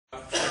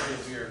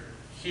that we are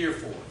here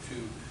for,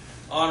 to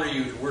honor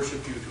you, to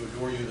worship you, to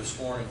adore you this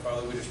morning.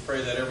 Father, we just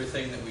pray that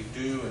everything that we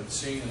do and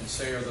sing and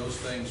say are those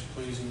things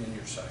pleasing in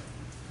your sight.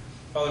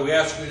 Father, we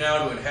ask you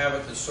now to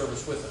inhabit this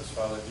service with us,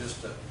 Father,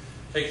 just to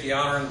take the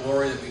honor and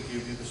glory that we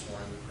give you this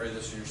morning. We pray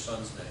this in your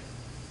Son's name.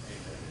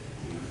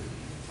 Amen.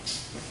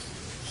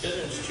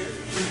 Children's Church.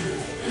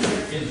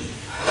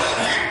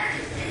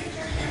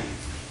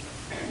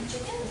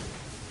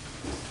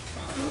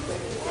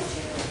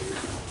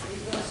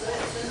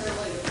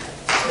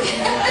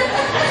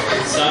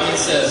 Simon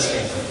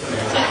says.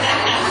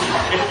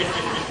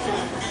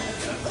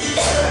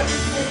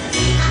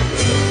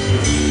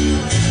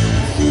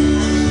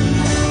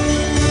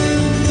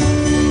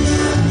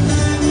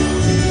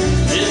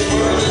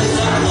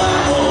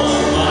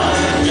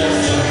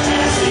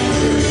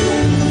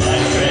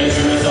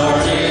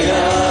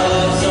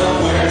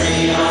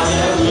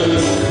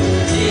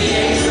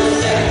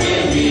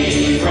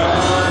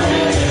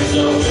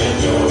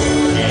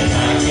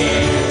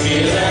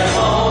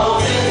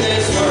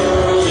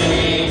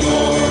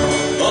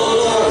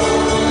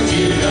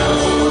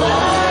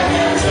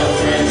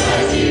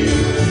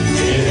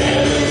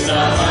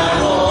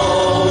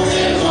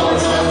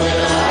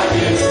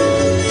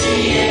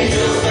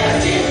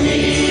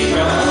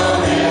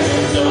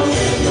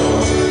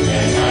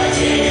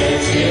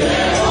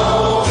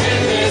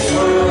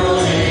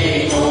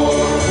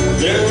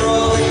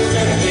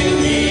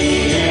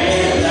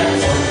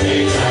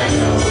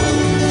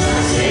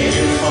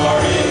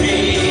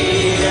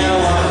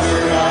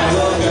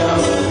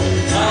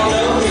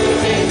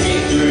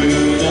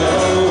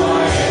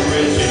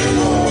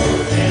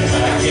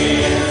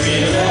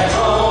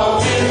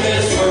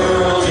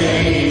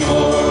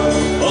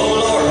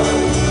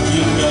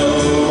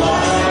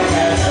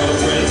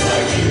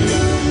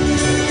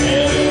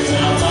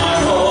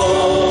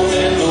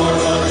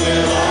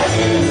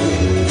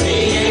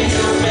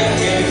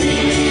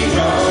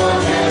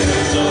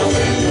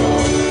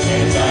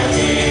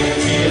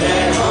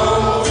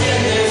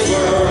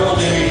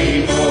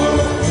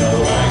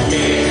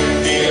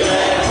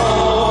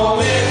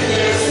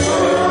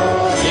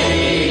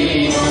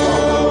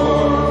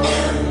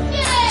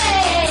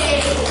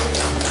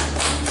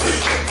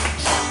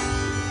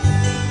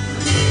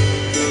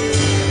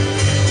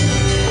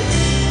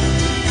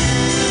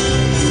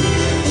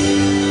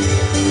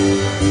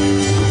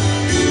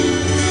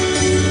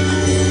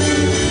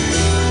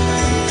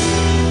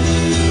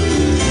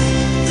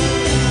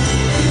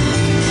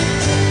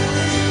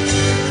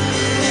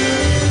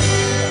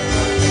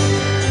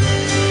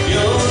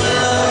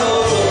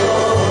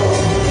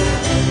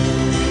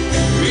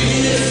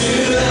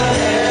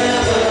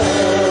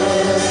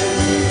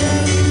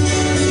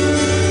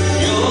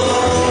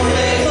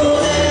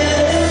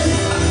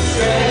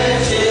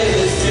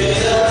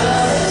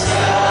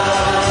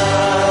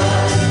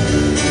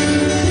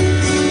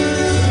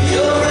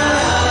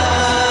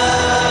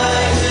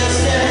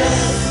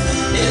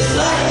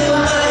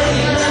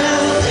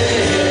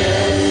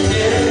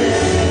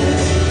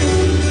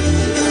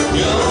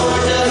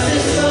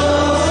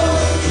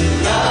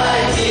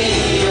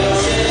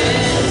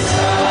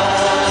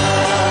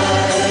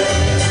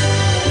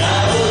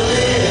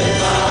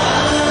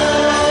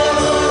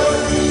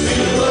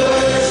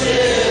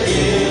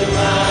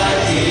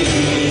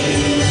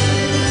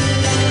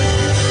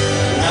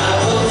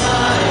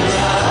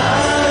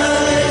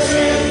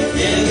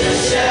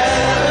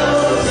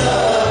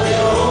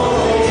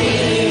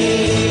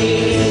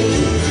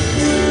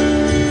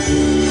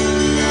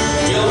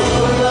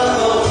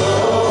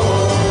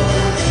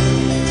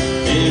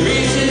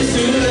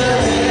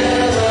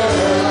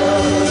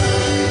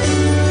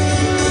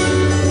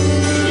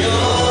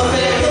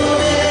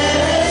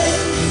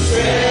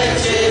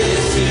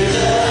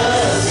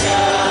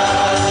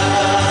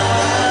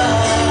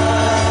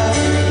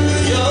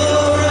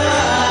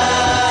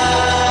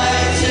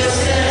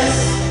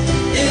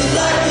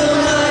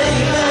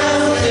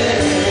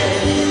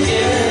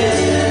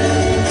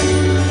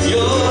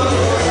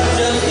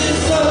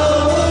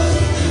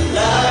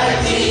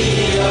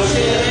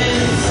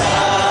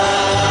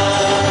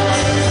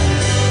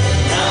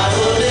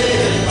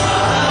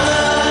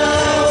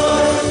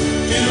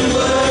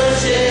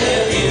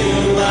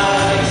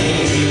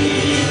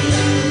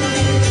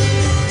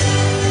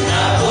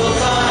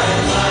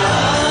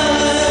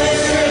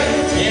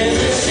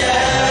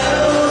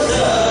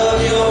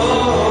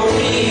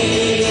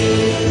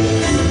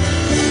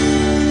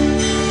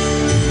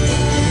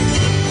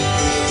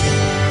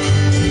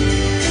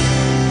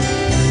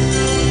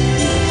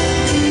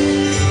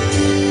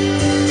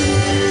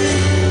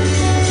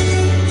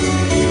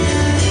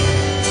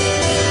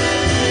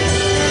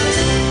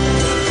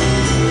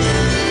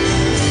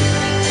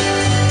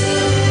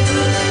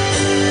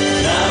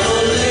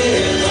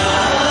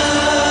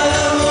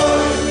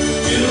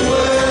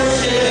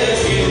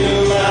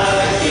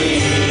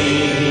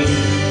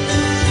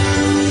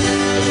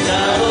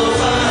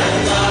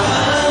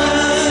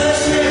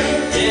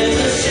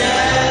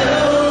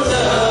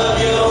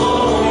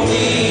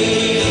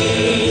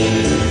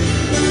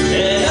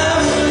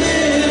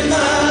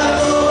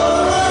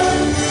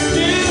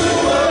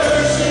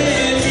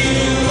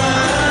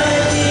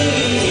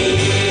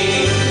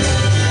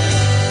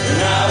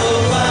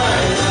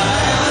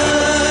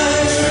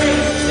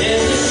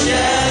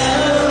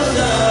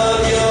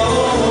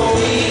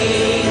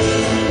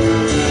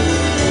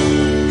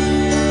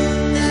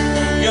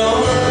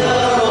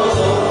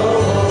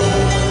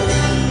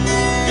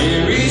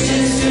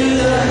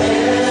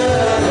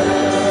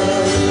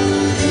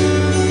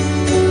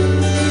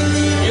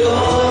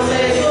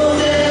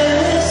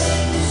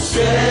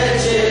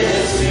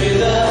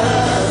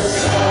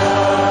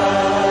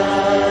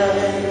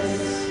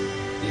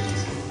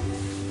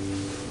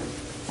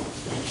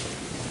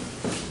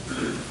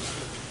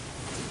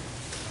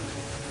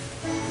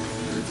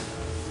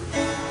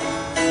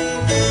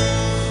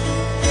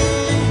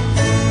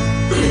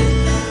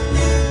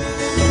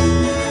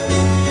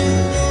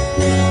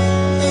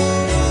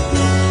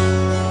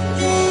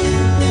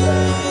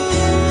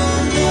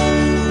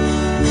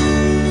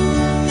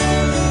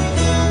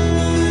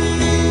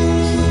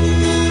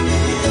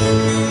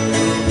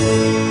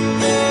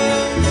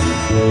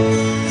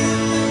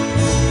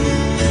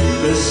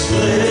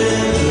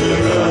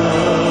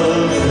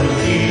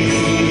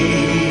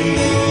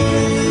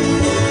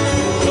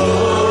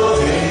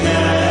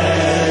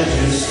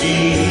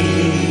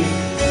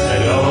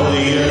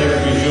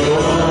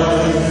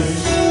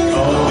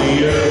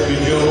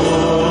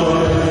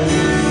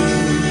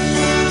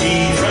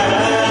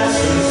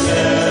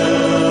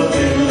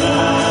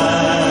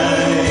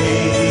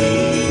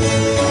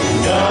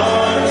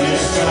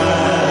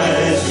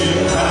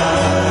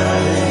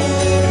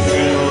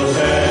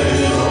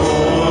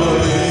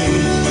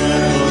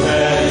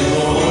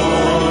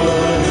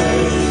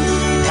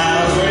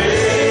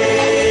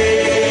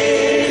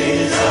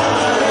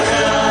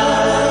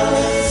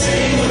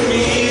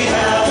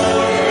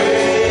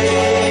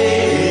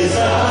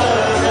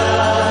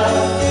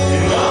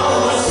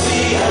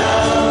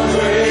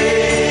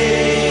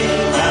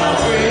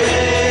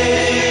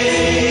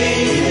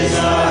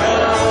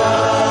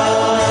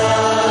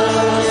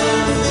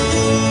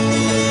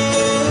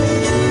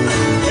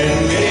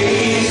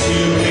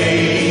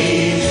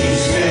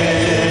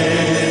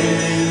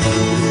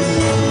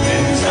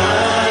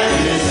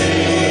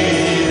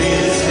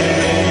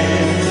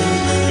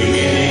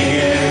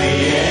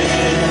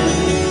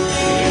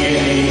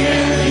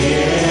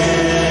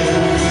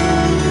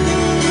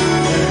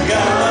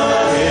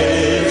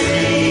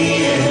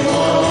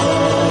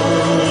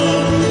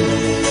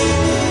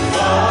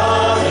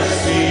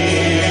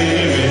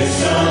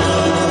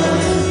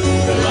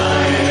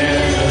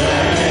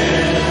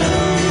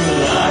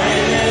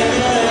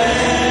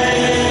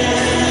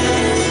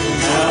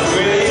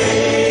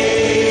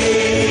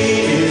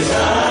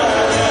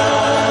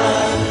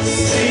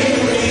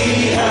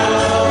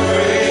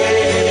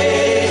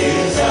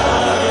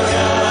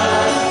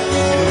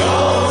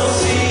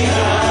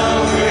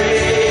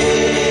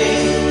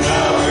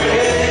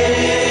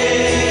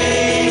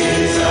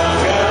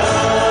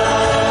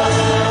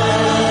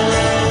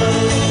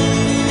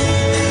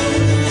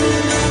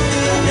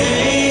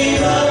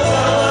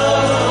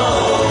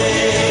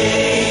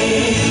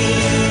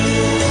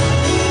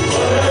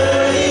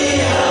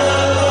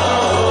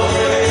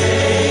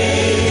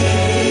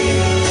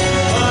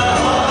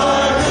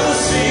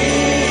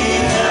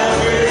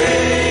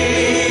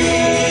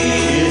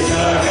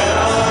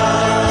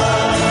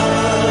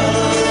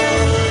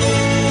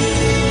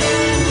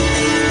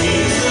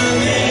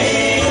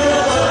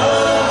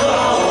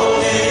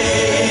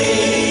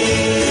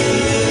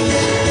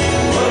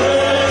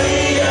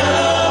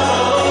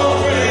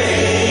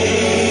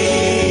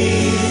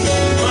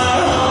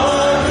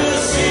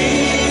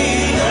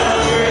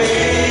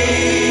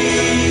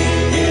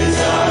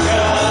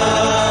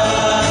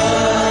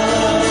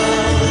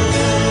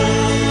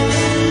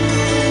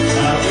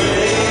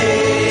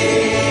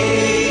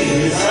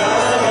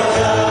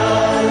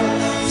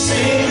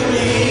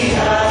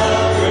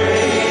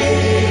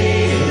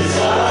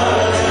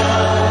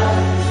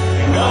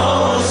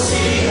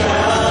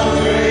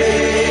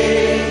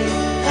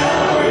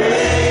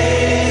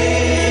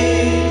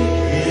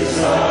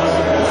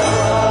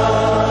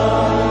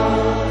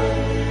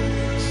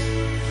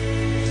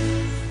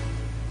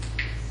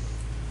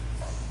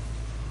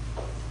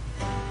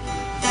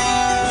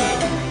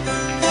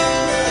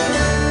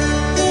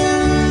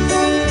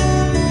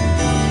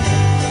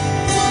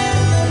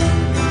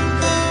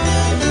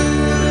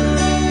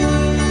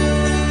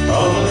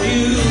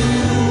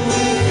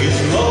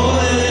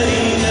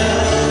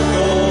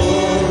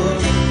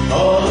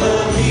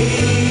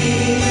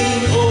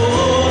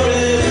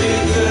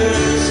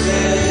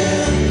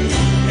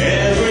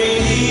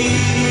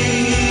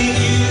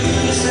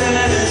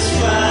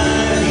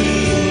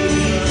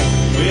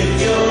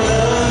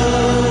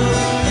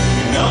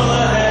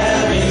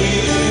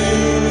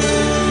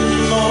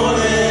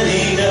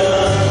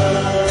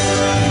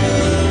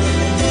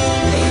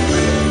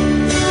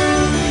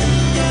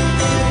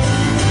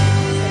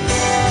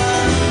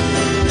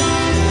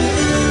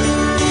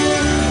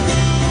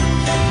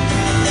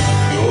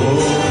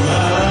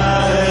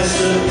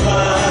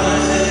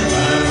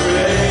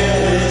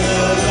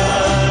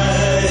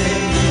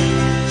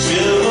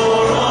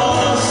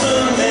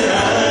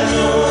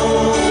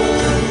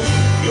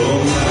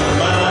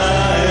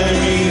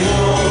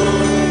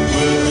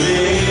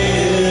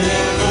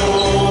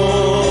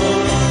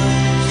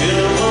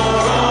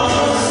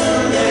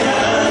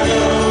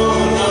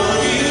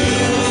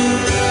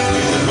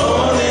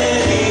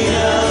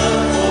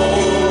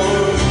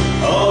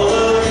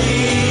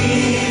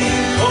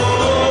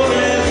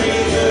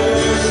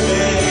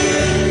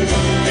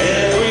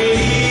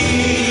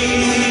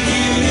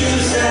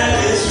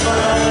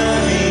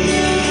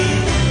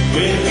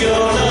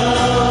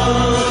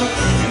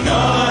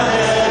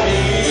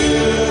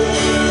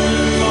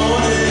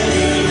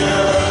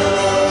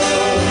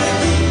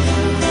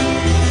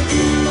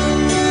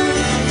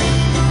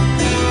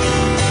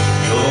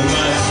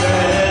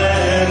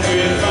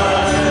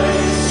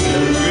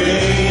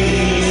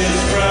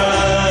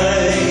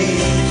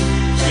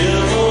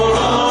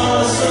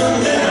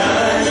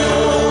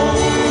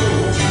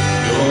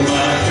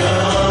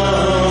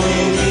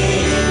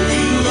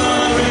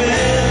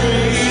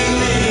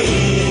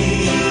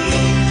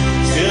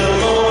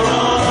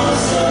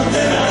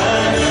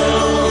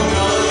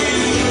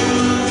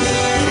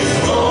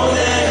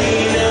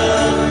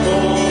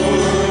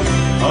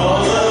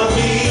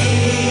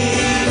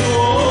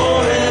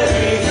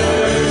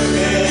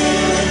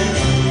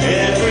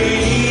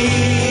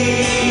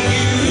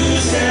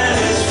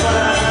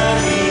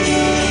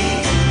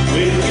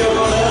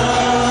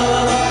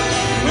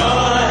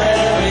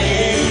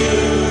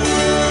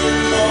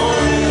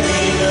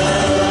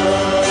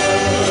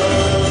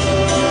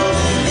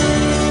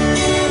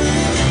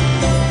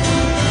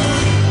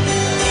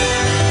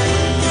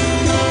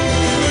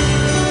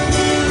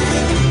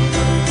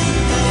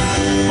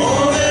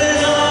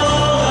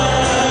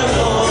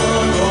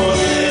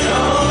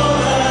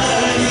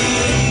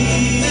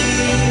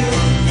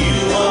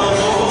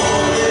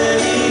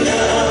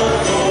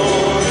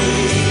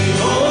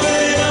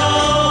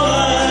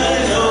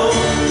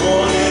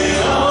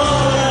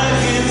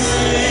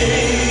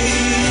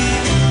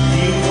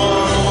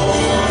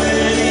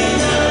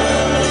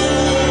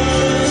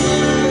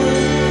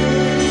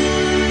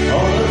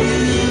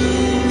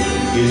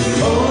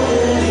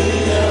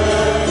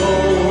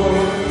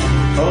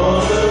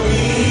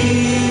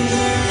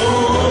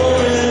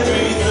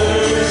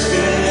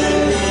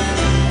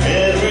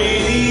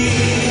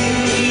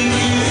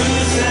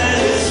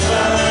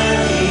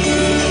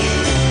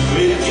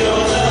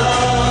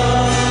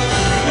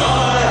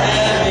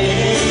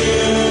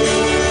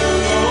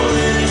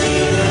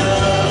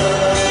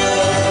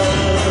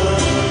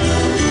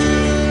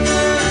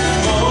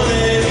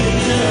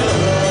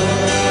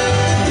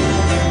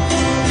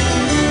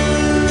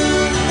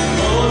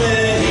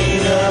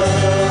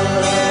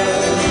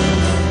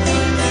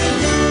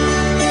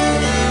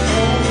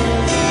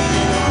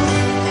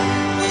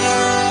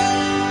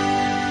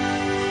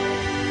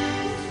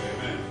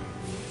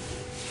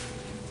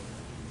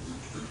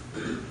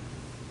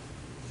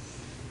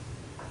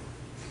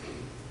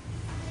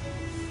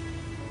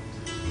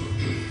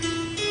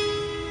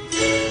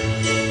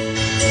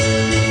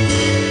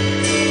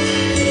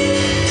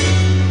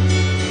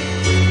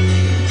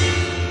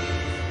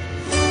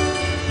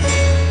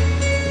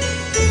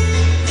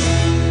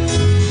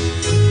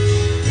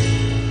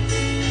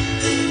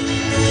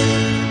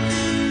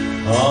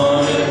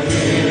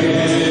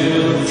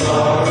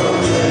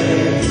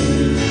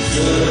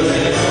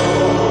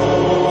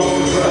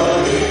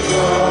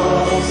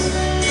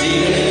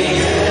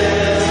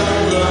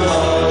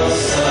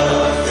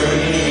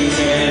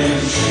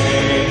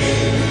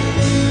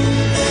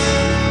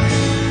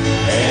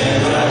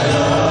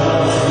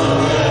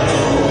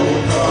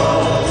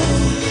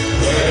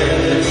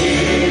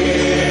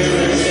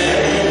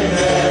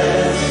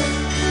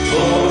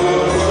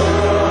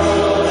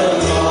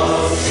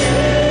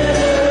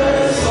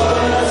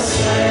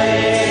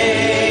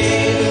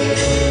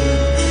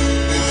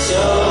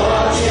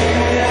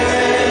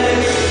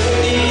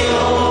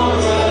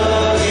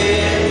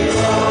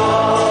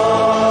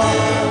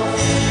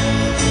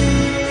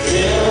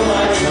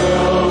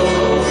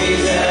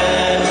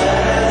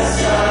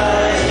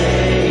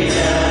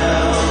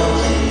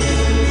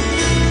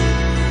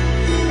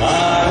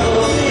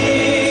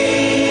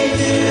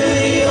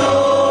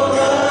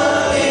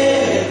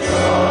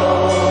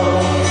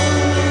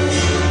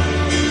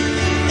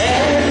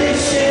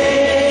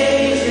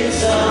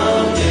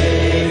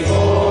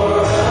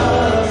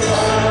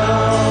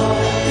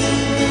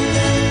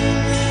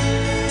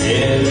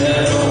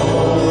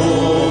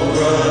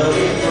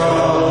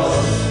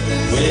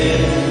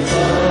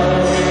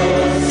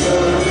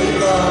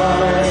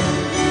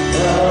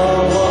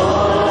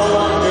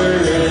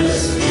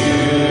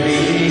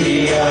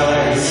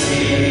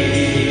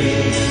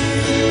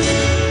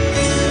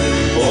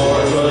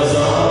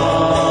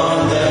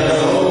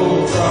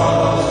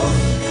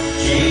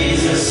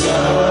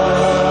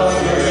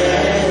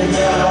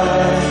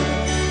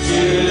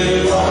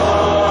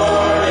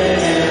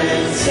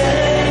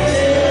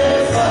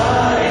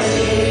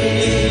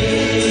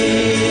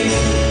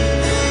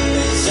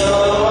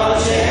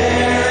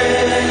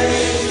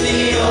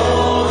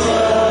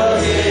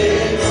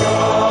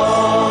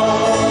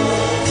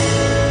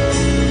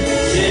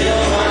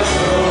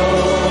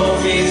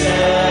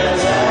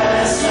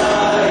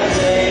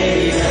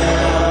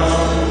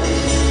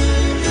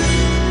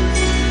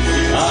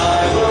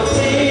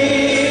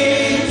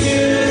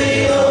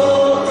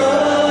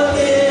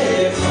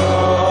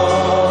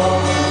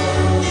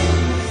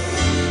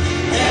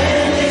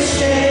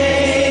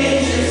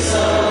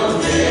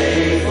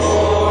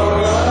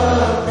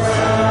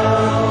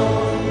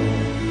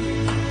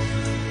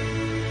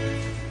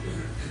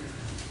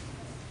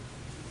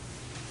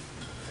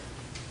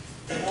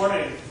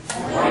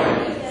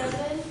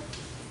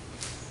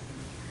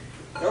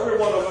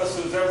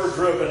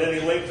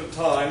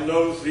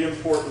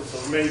 importance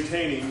of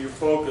maintaining your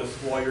focus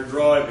while you're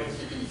driving.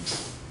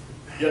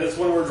 Yet it's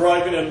when we're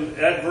driving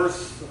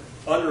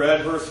under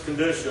adverse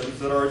conditions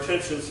that our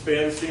attention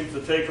span seems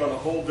to take on a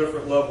whole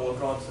different level of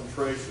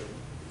concentration.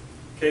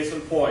 Case in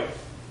point,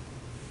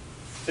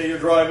 say you're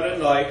driving at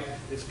night,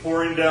 it's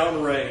pouring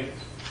down rain,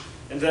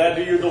 and to add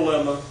to your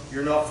dilemma,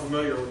 you're not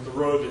familiar with the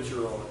road that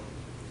you're on.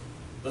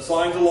 The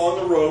signs along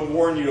the road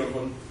warn you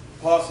of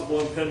possible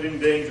impending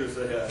dangers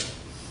ahead.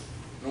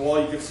 And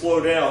while you can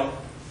slow down,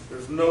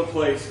 there's no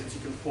place that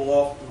you can pull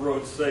off the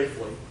road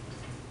safely.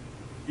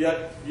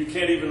 Yet you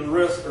can't even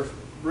risk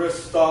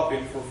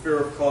stopping for fear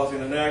of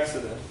causing an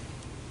accident.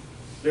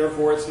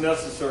 Therefore, it's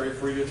necessary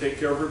for you to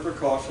take every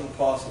precaution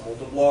possible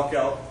to block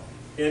out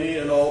any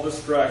and all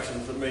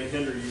distractions that may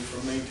hinder you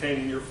from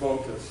maintaining your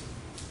focus,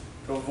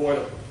 to avoid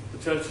a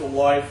potential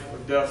life or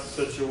death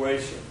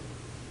situation,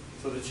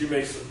 so that you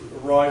may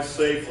arrive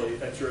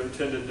safely at your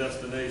intended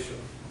destination.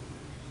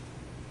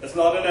 It's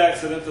not an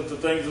accident that the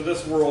things of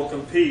this world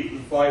compete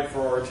and fight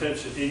for our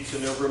attention each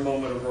and every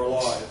moment of our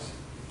lives.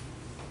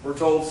 We're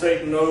told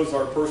Satan knows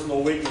our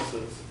personal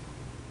weaknesses,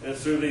 and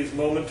it's through these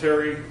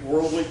momentary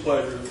worldly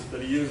pleasures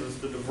that he uses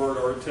to divert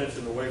our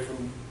attention away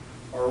from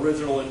our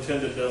original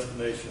intended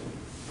destination.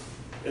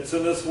 It's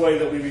in this way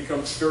that we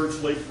become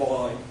spiritually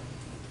blind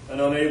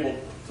and unable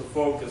to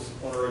focus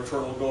on our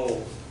eternal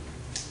goals.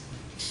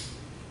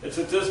 It's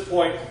at this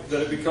point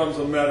that it becomes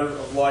a matter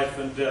of life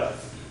and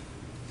death.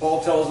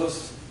 Paul tells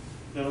us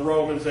in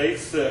Romans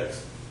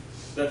 8:6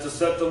 that to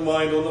set the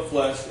mind on the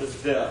flesh is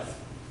death,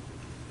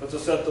 but to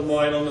set the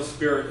mind on the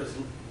Spirit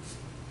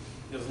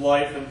is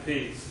life and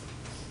peace.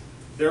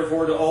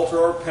 Therefore, to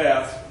alter our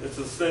path, it's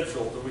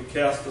essential that we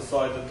cast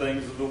aside the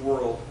things of the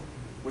world,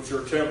 which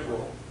are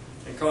temporal,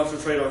 and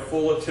concentrate our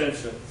full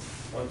attention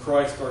on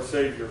Christ our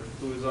Savior,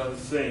 who is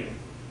unseen.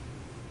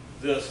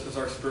 This is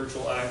our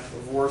spiritual act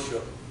of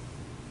worship.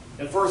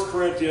 In 1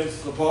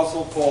 Corinthians, the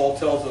Apostle Paul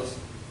tells us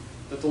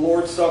that the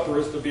Lord's Supper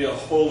is to be a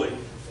holy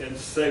and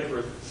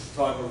sacred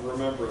time of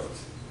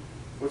remembrance,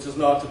 which is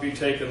not to be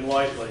taken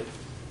lightly.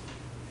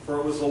 For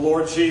it was the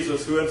Lord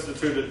Jesus who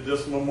instituted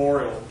this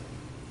memorial.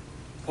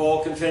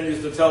 Paul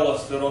continues to tell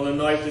us that on the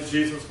night that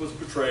Jesus was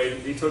betrayed,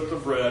 he took the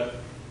bread,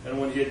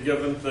 and when he had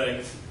given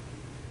thanks,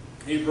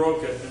 he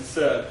broke it and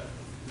said,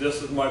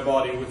 "This is my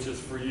body which is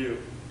for you.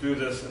 Do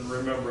this in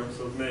remembrance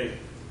of me."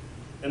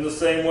 In the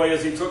same way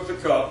as he took the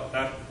cup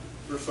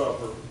after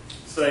supper,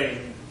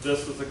 saying,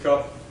 "This is the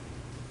cup,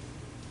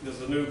 is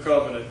the new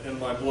covenant in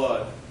my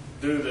blood.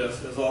 Do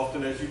this as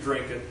often as you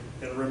drink it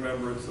in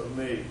remembrance of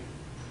me."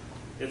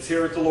 It's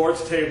here at the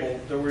Lord's table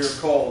that we are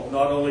called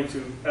not only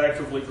to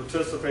actively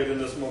participate in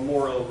this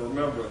memorial of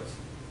remembrance,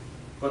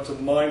 but to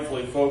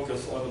mindfully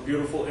focus on the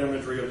beautiful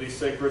imagery of these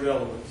sacred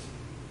elements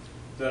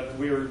that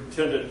we are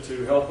intended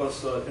to help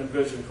us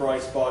envision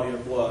Christ's body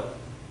and blood.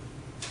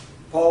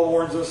 Paul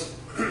warns us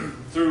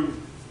to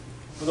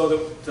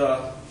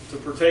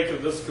partake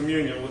of this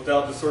communion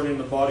without discerning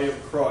the body of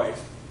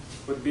Christ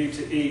would be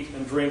to eat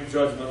and drink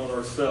judgment on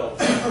ourselves.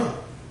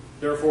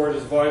 Therefore, it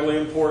is vitally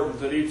important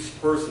that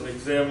each person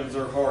examines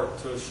their heart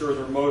to assure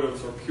their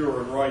motives are pure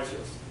and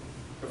righteous,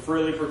 to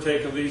freely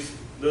partake of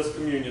this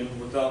communion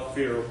without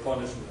fear of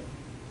punishment.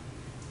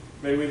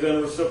 May we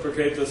then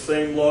reciprocate the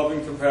same love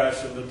and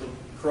compassion that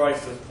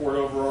Christ has poured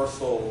over our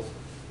souls,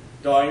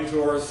 dying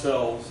to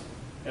ourselves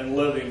and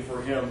living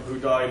for him who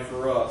died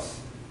for us.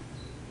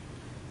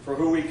 For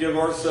who we give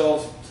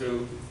ourselves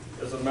to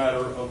is a matter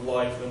of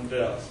life and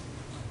death.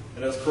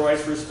 And as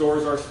Christ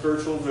restores our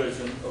spiritual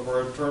vision of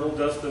our eternal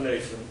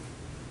destination,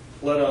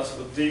 let us,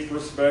 with deep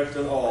respect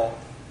and awe,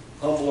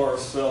 humble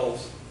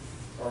ourselves,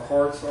 our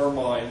hearts, our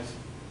minds,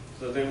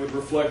 so that they would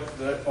reflect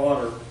that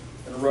honor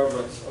and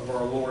reverence of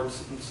our Lord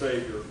and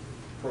Savior,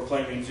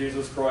 proclaiming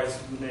Jesus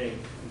Christ's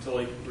name until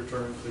he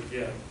returns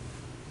again.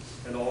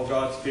 And all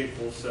God's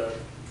people said,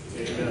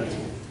 Amen.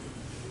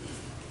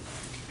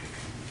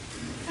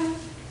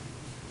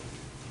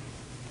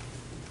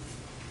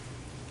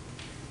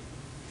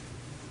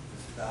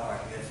 Let's bow our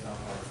heads and our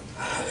hearts in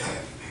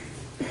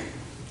prayer.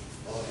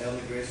 Oh,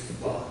 heavenly gracious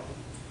God,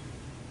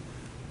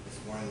 this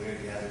morning we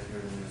are gathered here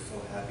and we are so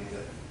happy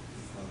that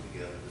we've come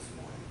together this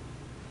morning.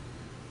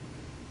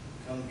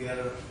 Come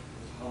together with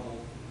humble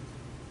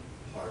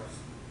hearts.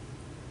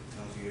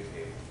 Come to your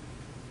table.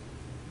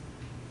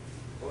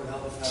 Lord,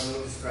 help us have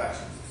no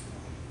distractions this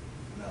morning.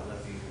 Do not let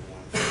the evil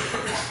one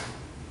distract.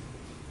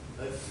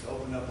 Let's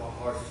open up our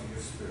hearts to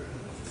your Spirit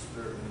and let your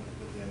Spirit live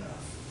within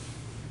us.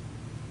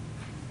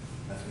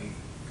 As we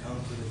come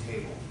to the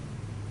table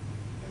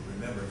in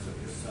remembrance of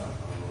your Son,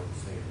 our Lord and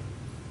Savior.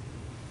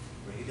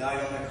 For he died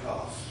on that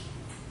cross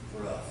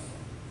for us.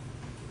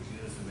 We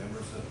do this in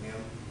remembrance of him.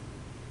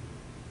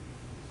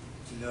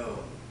 To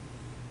know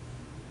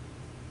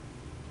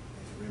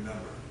and to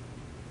remember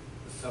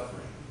the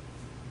suffering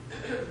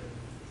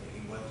that he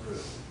went through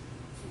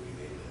so we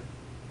may live.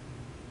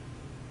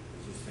 We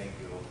just thank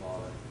you, O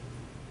Father.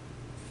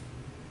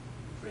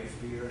 Praise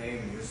be your name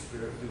and your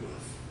Spirit through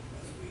us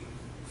as we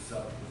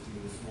sup with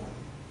you this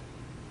morning.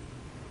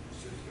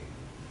 It's your table.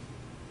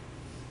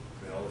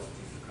 Pray all this in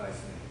Jesus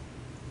Christ's name.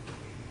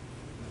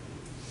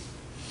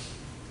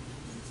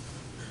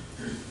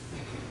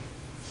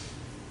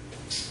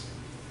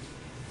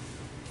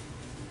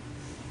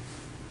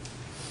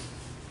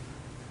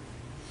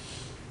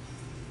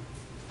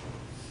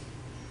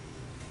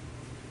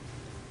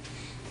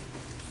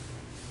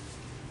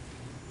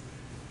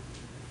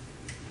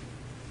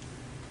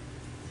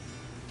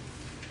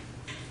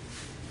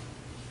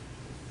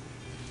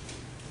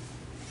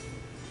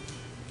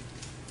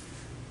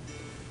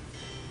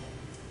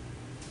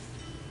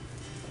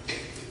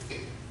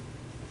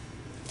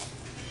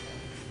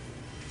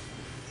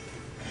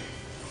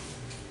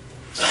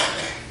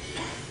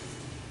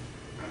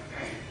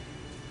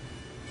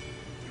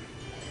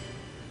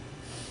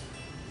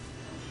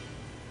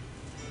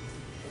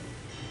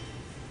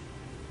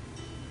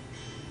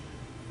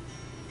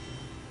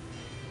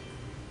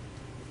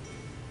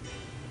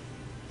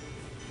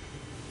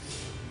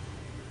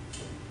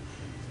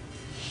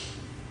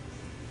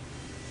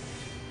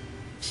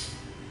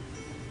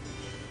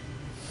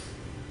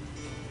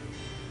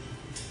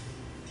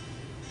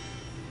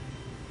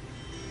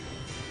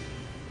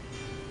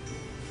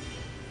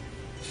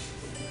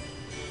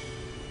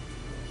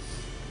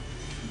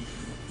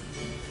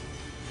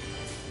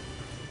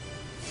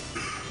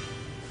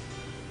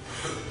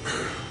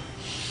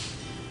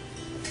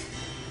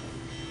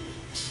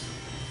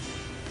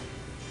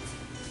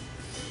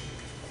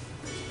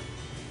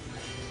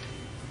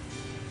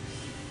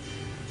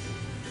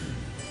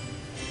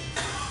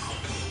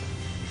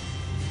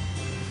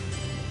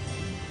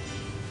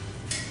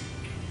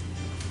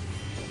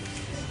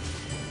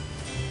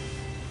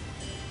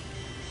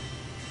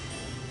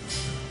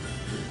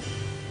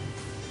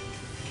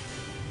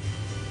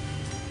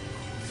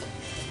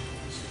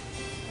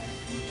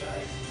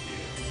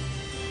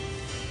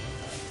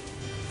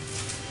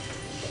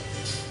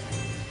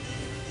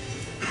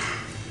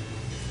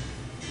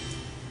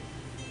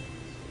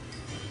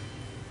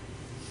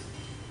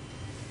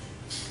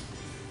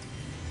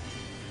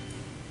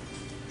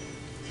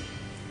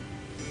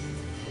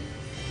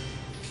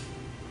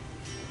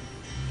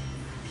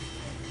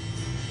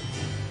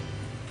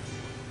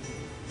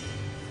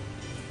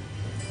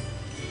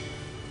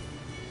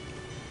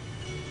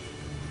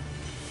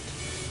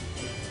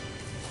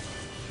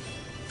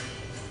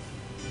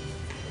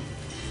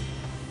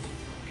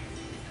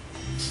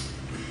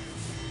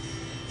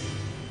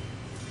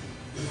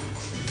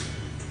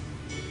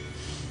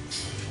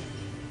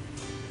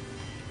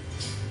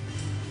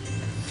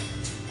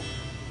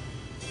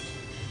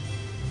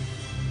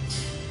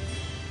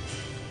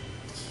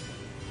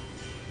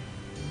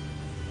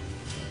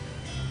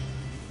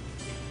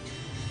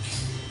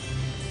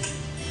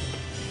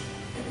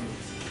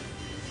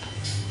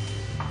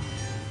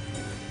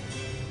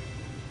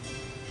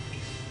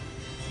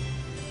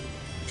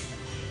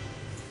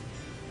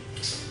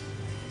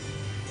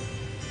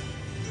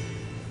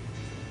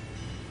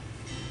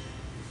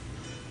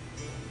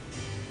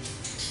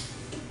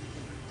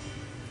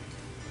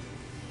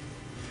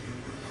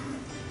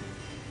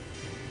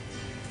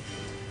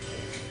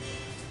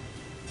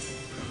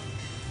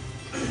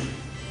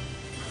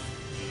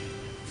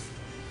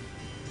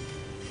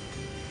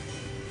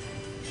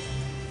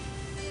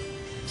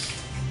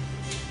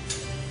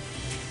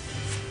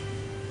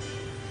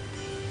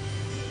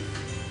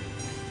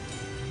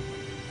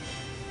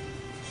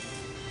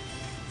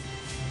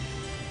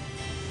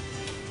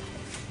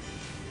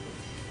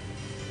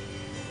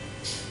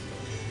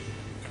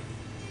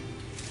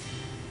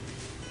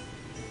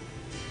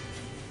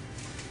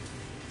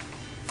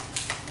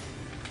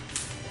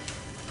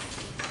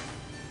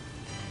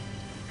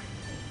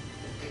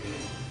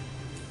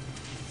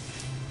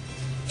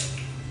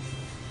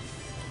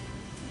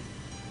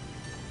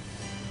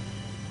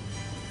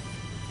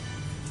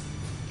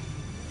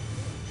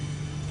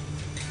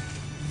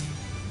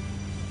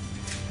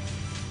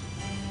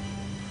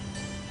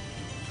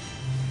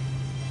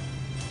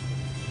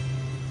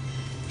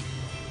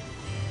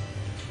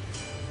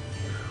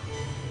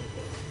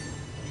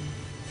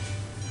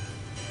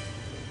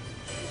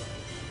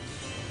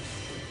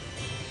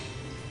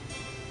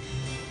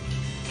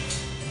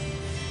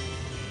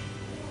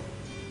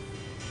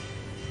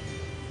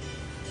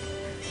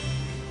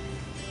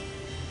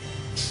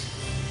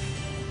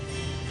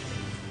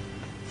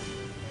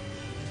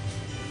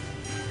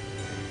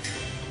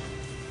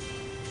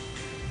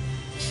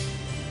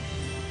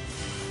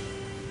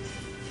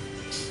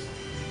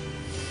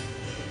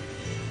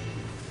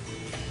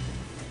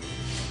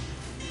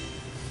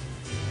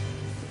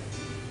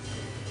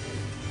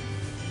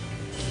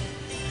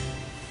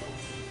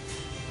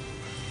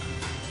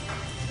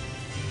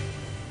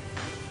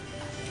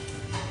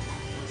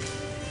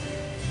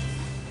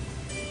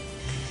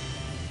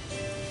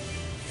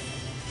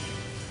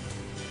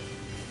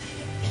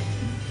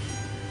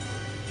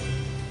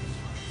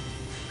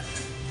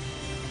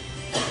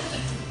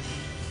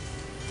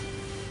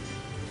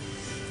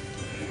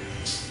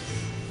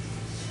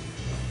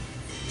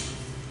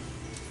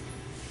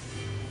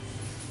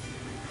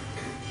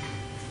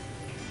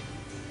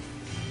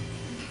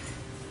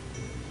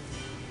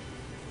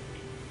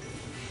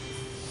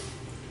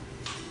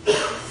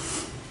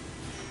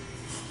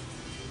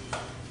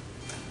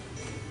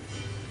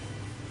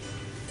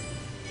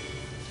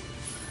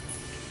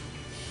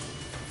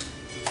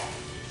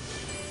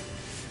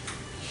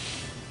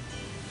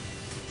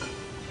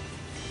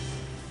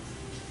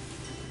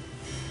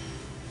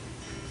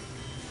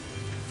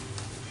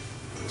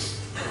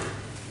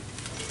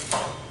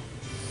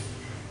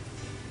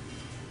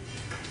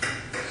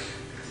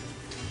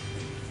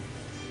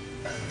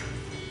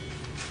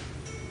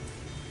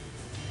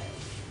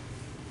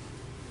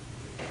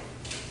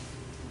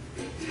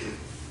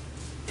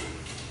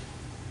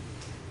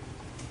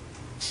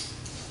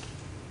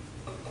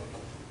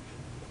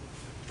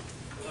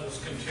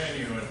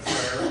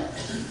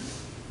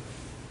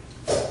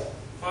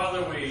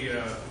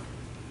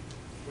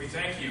 We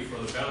thank you for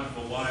the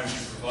bountiful lives you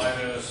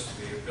provide us,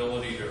 the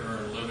ability to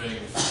earn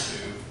livings, to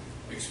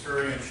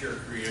experience your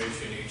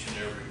creation each and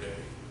every day.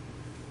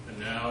 And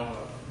now,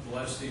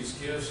 bless these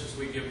gifts as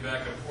we give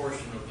back a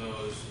portion of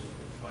those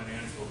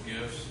financial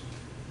gifts.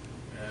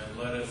 And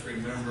let us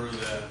remember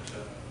that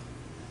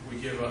we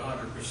give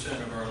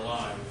 100% of our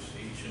lives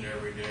each and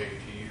every day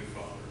to you,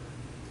 Father,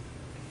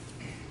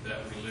 that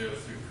we live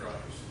through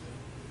Christ.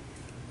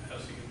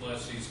 As you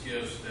bless these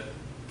gifts, that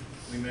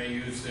we may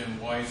use them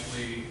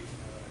wisely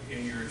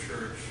in your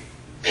church,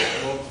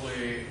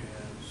 locally and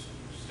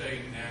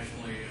state,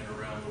 nationally, and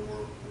around the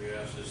world. We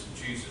ask this in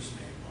Jesus' name.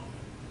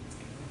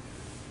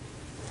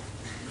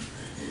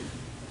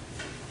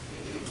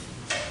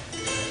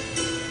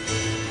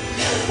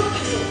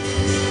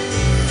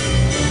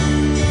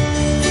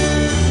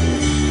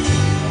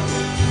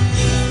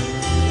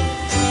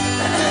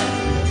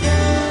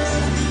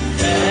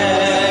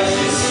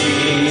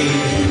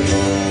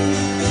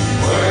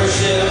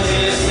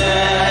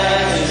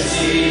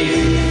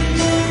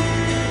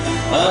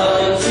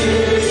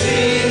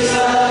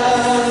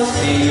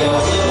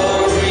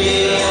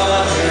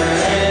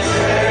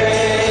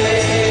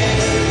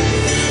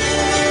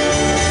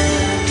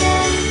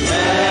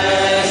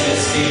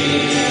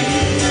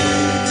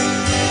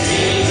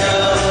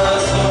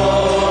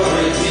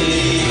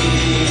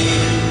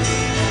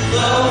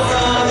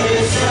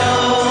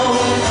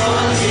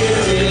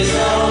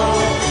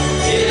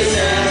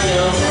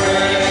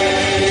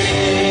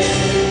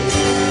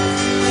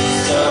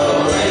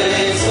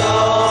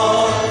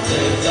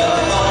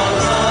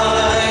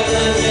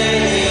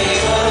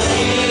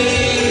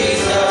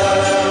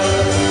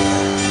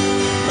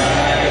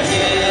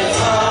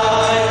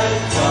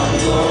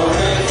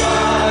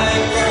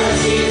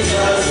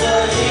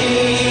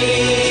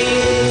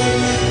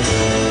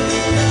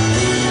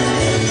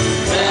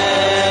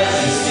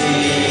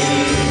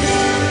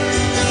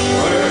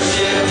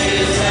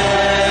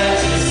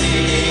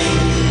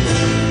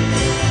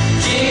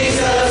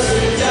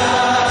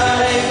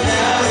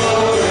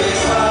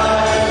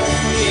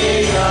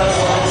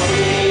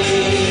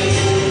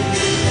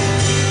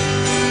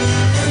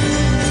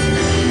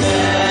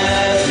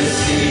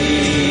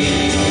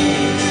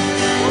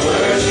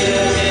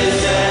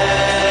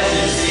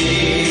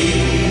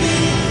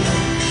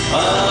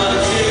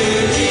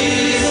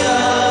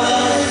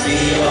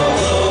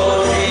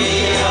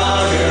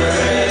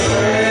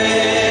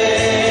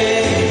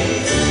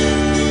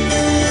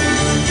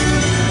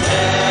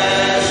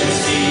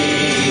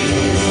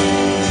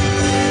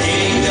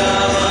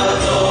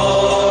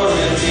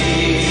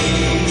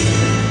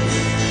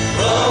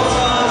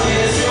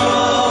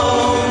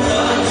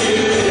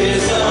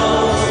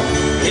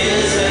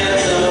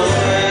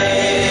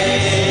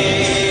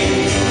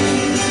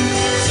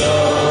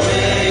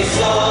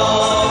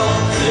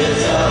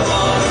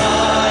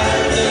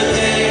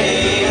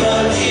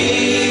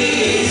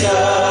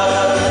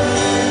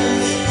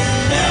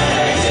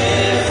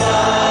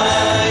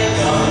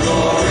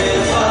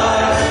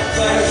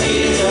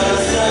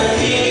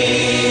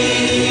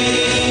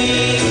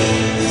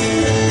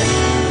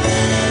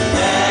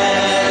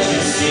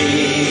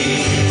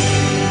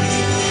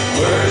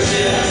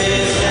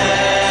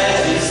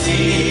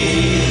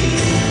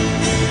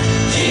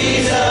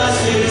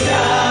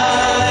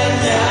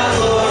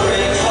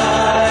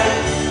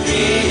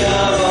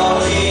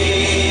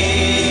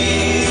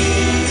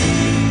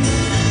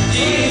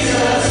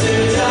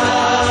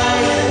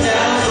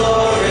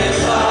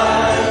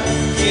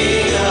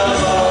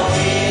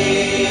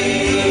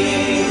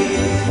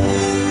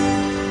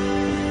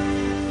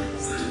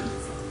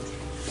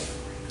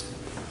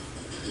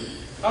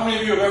 How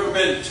many of you have ever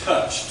been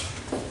touched?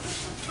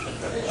 I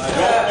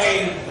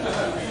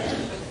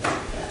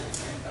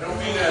don't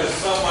mean as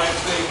some might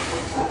think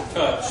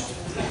touched.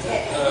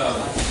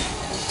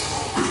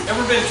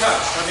 Ever been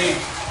touched? I mean,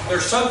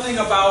 there's something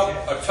about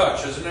a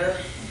touch, isn't there?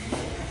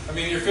 I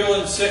mean, you're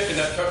feeling sick and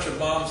that touch of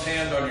mom's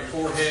hand on your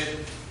forehead,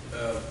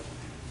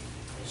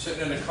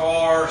 sitting in the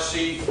car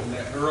seat and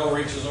that girl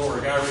reaches over,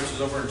 a guy reaches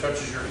over and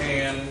touches your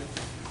hand.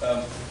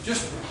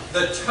 Just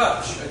the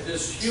touch,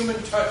 this human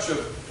touch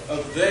of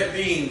that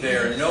being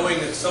there and knowing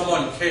that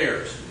someone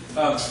cares.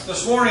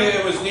 This morning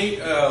it was neat,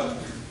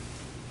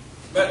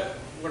 but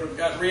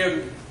got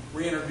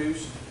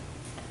reintroduced.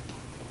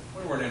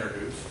 We weren't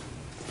introduced.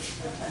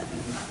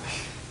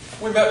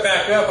 We met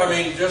back up. I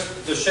mean,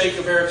 just the shake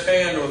of Eric's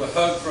hand or the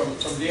hug from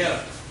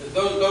Deanna.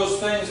 Those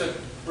things that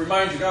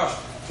remind you, gosh,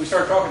 we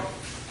started talking.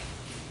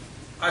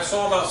 I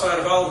saw him outside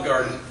of Olive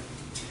Garden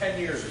 10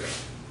 years ago.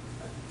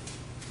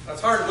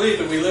 It's hard to believe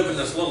that we live in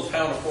this little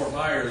town of Fort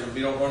Myers and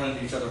we don't run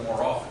into each other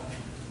more often.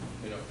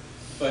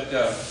 But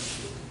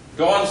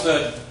Dawn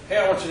said, "Hey,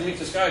 I want you to meet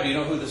this guy. Do you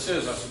know who this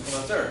is?" I said, "Well,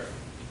 that's Eric."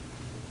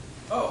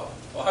 "Oh,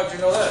 well, how'd you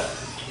know that?"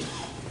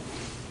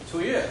 "That's who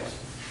he is."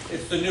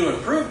 "It's the new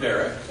improved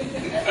Eric."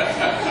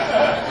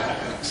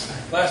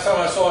 Last time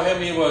I saw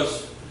him, he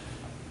was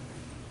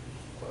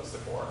close to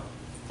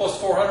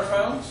 400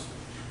 pounds.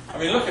 I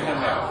mean, look at him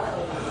now.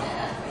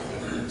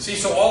 See,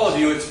 so all of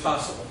you, it's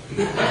possible.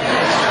 He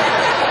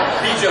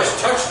just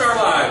touched our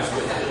lives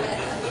with it.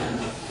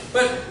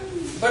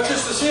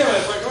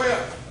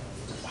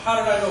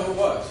 to know who it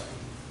was?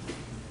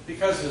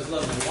 Because his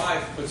lovely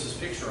wife puts his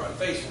picture on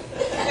Facebook.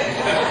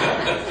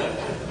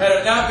 Had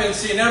it not been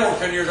seen that over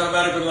 10 years, I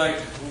might have been like,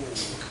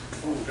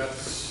 ooh,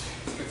 that's,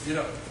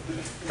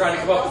 trying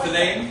to come up with the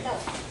name.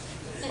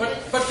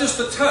 But just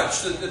the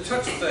touch, the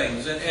touch of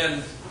things.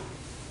 And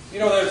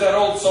there's that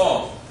old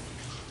song.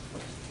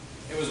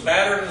 It was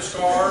battered and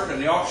scarred,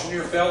 and the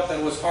auctioneer felt that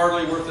it was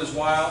hardly worth his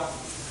while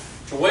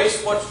to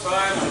waste much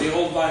time on the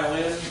old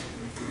violin,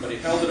 but he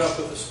held it up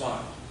with a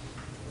smile.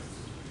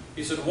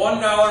 He said,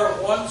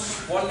 $1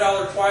 once,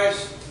 $1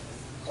 twice,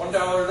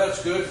 $1,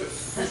 that's good, but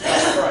who's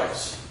got the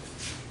price?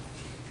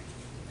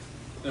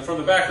 And from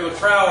the back of the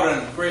crowd,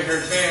 a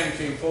gray-haired man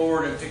came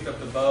forward and picked up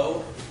the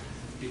bow.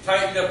 He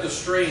tightened up the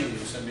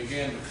strings and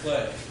began to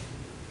play.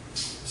 It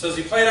says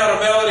he played out a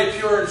melody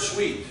pure and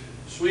sweet,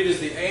 sweet as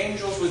the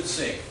angels would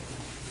sing.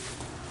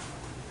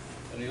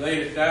 And he laid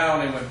it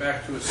down and went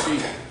back to his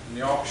seat. And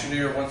the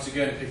auctioneer once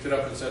again picked it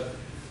up and said,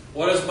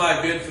 "What is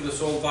my bid for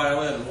this old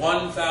violin?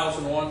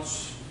 1,000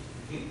 once.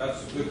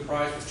 That's a good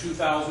price.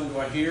 2,000 do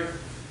I hear?"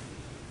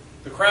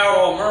 The crowd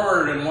all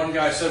murmured, and one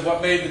guy said,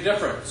 "What made the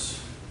difference?"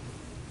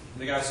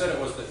 And the guy said it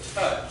was the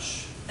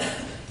touch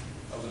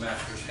of the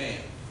master's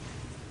hand.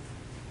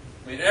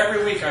 I mean,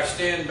 every week I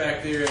stand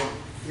back there in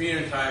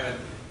communion time,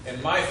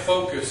 and my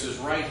focus is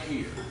right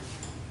here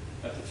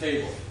at the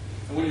table.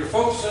 And when you're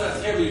focusing on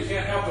the table, you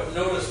can't help but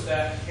notice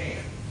that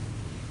hand.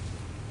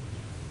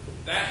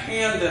 That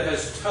hand that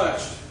has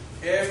touched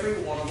every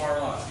one of our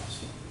lives.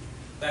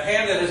 That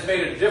hand that has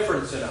made a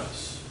difference in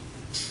us.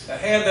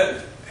 That hand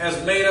that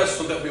has made us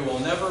so that we will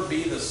never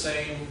be the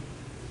same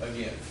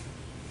again.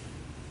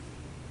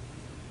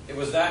 It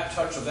was that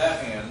touch of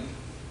that hand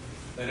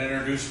that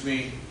introduced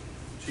me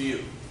to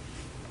you.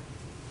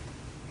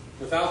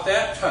 Without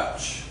that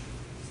touch,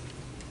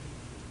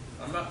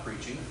 I'm not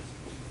preaching.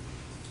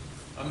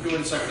 I'm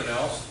doing something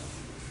else.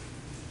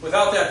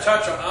 Without that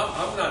touch,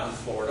 I'm not in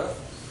Florida.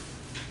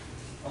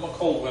 I'm a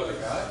cold weather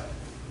guy.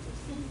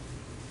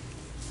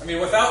 I mean,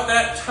 without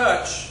that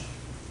touch,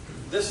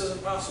 this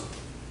isn't possible.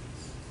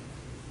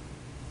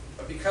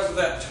 But because of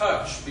that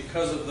touch,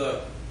 because of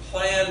the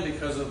plan,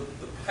 because of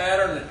the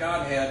pattern that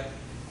God had,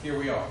 here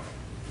we are.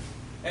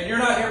 And you're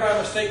not here by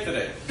mistake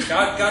today.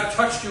 God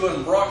touched you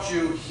and brought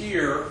you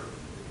here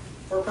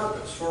for a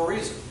purpose, for a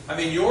reason. I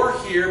mean, you're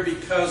here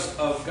because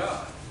of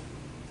God.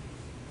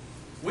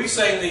 We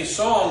sang these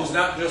songs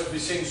not just to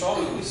sing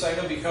songs, we sang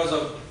them because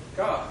of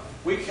God.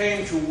 We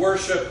came to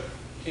worship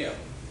Him.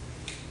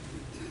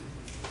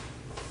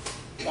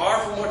 Far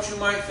from what you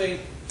might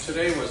think,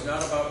 today was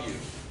not about you.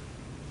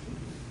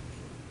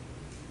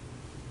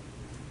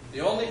 The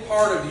only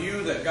part of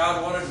you that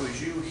God wanted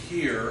was you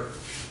here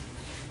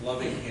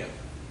loving Him.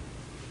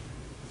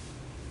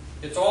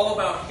 It's all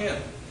about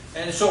Him.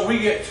 And so we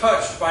get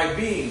touched by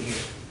being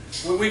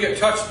here. We get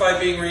touched by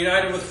being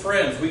reunited with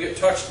friends. We get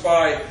touched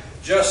by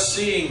just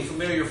seeing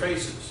familiar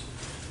faces.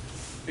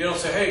 You don't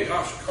say, "Hey,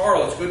 gosh,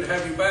 Carl, it's good to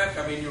have you back.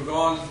 I mean, you're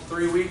gone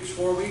 3 weeks,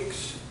 4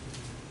 weeks."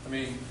 I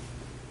mean,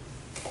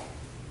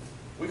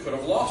 we could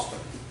have lost him.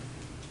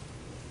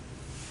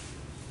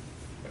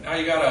 But now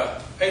you got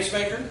a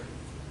pacemaker?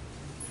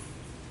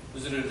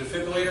 Is it a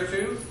defibrillator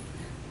too?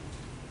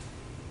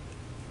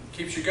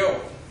 Keeps you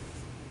going.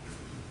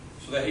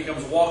 So that he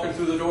comes walking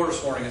through the door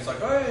this morning. It's like,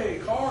 "Hey,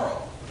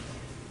 Carl."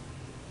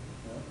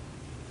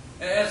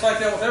 And it's like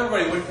that with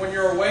everybody. When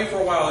you're away for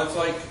a while, it's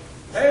like,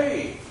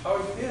 "Hey, how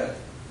have you been?"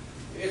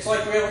 It's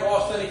like we haven't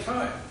lost any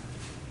time.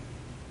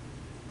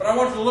 But I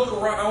want you to look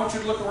around. I want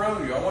you to look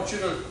around you. I want you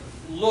to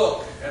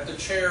look at the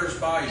chairs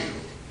by you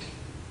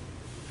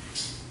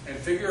and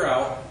figure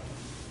out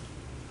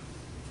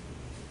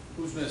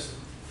who's missing.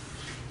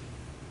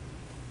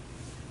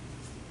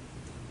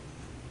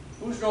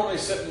 Who's normally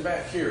sitting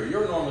back here?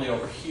 You're normally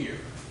over here.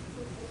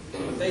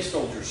 But they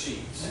stole your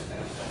seats.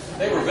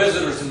 They were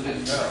visitors and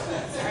didn't know.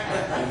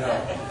 You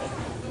know.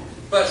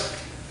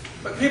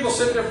 But people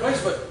sit in their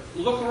place, but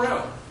look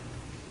around.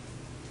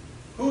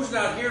 Who's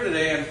not here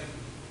today and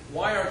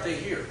why aren't they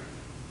here?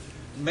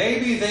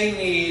 Maybe they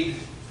need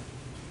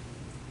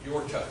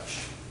your touch.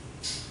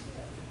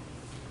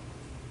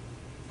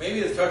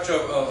 Maybe the touch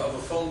of a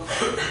phone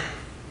call.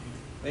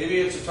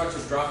 Maybe it's a touch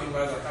of dropping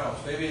by their house.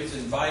 Maybe it's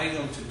inviting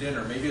them to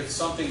dinner. Maybe it's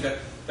something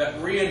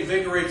that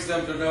reinvigorates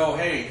them to know,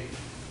 "Hey,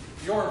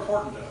 you're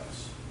important to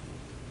us.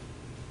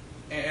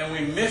 And we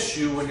miss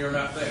you when you're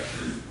not there."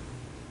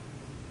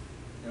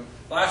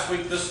 Last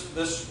week,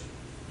 this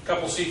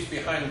couple seats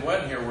behind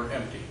Gwen here were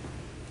empty.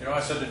 I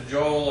said to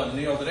Joel and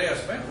Neil today, I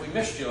said, "Man, we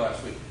missed you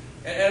last week."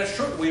 And it's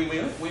true,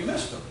 we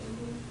missed them.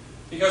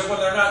 Because when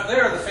they're not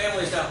there, the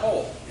family's not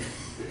whole.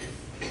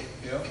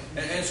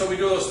 And so we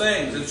do those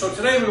things. And so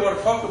today we want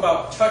to talk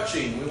about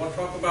touching. We want to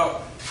talk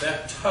about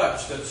that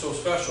touch that's so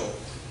special.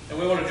 And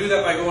we want to do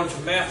that by going to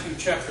Matthew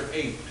chapter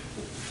 8.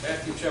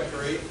 Matthew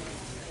chapter 8.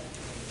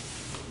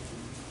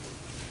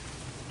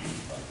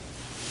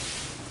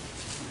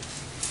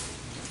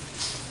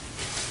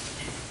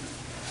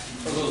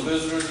 For those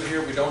visitors that are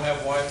here, we don't have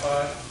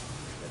Wi-Fi.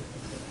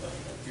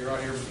 If you're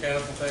on your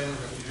mechanical things,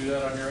 if you do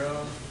that on your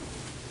own.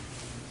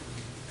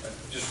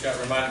 just got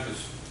reminded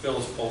because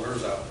Phyllis pulled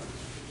hers out.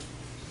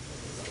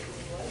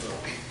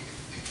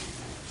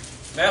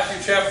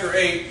 Matthew chapter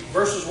 8,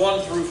 verses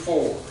 1 through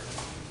 4.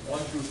 1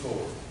 through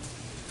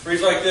 4.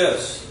 Reads like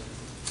this.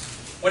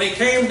 When he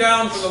came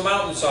down from the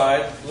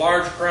mountainside,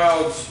 large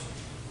crowds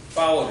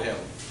followed him.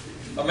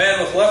 A man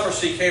with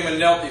leprosy came and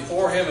knelt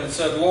before him and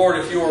said, Lord,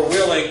 if you are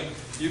willing,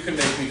 you can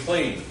make me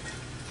clean.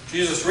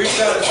 Jesus reached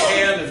out his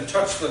hand and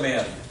touched the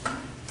man.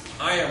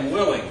 I am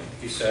willing,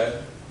 he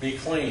said, be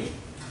clean.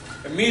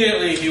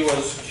 Immediately he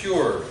was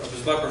cured of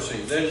his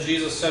leprosy. Then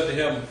Jesus said to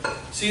him,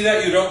 see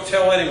that you don't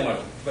tell anyone,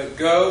 but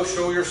go,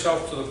 show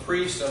yourself to the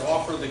priest, and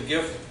offer the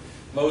gift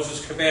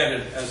Moses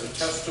commanded as a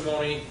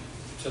testimony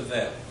to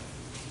them.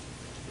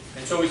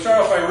 And so we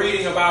start off by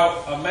reading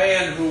about a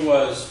man who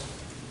was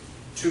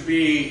to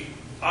be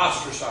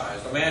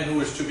ostracized, a man who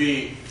was to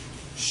be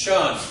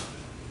shunned.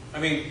 I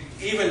mean,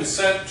 even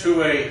sent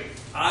to an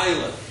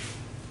island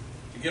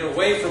to get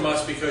away from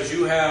us because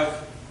you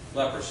have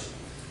leprosy.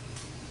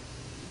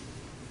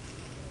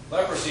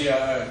 Leprosy,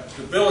 a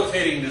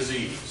debilitating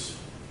disease.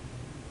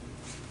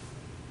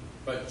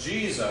 But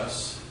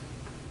Jesus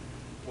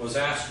was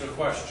asked a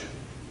question.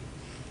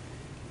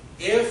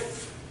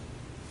 If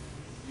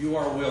you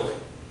are willing,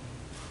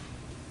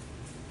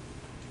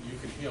 you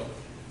can heal it.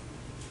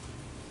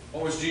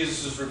 What was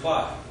Jesus'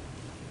 reply?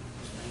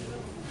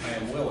 I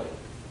am willing.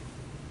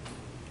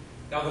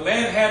 Now the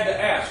man had to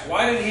ask.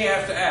 Why did he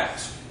have to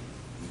ask?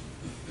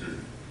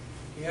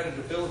 He had a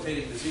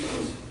debilitating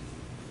disease.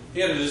 He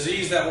had a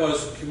disease that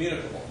was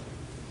communicable,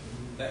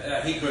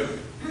 that he could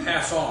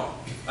pass on.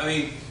 I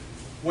mean,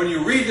 when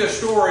you read this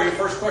story, the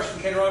first question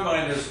that came to my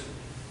mind is,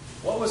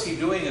 what was he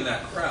doing in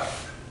that crowd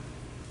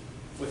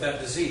with that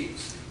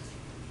disease?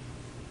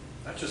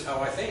 That's just how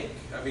I think.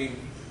 I mean,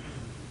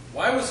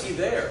 why was he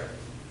there?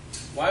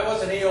 Why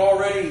wasn't he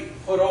already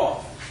put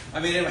off? I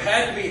mean, it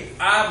had to be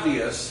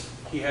obvious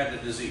he had the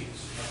disease.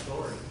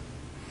 Authority.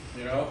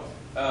 You know?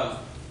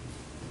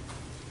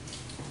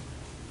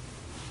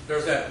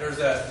 There's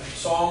that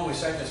song we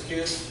sang as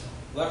kids,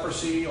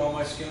 leprosy, all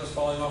my skin is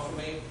falling off of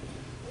me.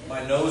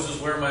 My nose is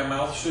where my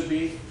mouth should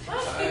be.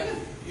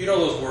 You know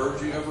those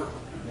words. You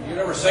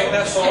never sang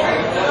that song?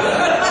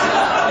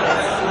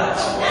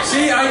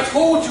 See, I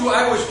told you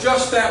I was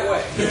just that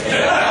way.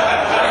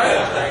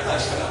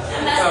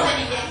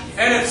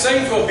 And it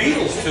sang to a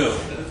Beatles tune.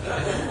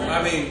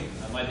 I mean...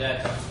 My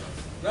dad.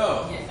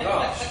 No,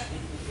 gosh.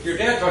 Your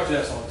dad taught you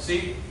that song.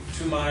 See?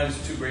 Two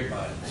minds, two great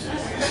minds.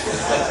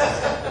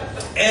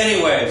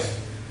 Anyways,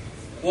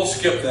 we'll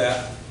skip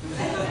that.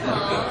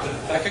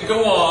 I could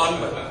go on,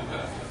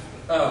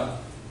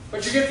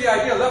 but you get the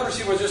idea.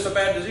 Leprosy was just a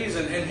bad disease,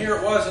 and here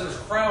it was in this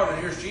crowd,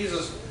 and here's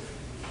Jesus.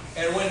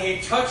 And when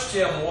he touched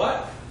him,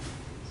 what?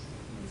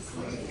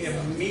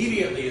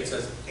 Immediately, it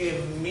says,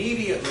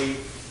 immediately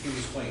he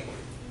was clean.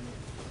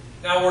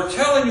 Now, we're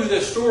telling you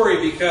this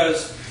story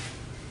because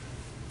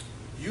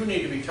you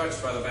need to be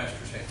touched by the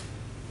Master's hand.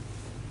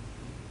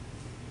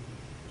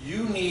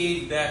 You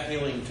need that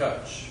healing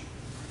touch.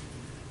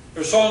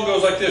 Their song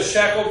goes like this: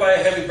 shackled by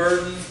a heavy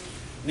burden,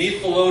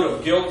 neath the load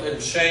of guilt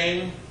and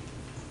shame.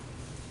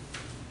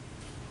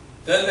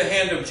 Then the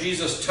hand of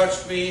Jesus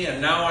touched me, and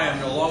now I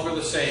am no longer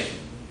the same.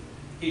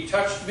 He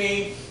touched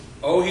me,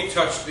 oh, he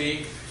touched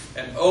me,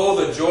 and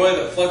oh, the joy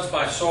that floods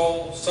my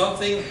soul.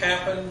 Something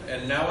happened,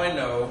 and now I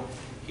know.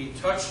 He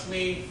touched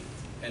me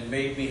and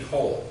made me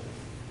whole.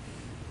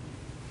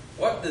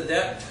 What did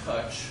that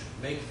touch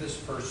make this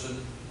person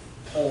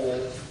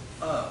whole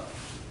of?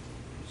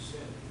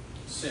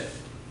 Sin.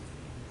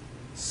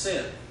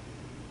 Sin.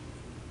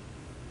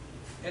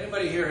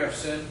 Anybody here have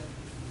sin?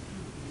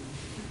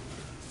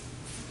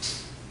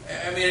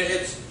 I mean,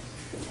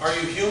 are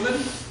you human?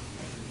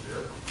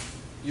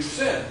 You've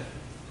sinned.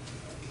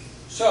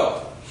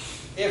 So,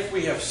 if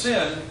we have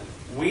sinned,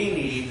 we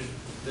need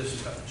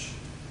this touch.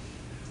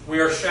 We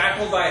are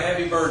shackled by a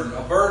heavy burden,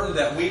 a burden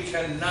that we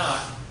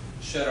cannot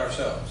shed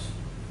ourselves.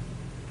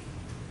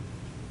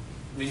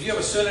 I mean, do you have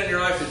a sin in your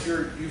life that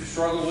you've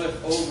struggled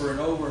with over and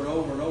over and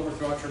over and over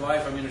throughout your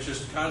life? I mean, it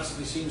just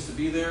constantly seems to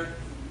be there.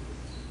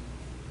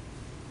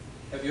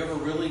 Have you ever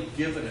really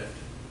given it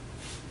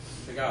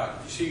to God?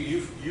 You see,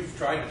 you've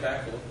tried to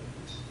tackle it.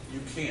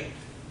 You can't.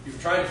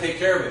 You've tried to take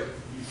care of it.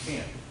 You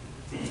can't.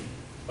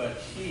 But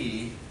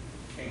He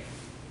can.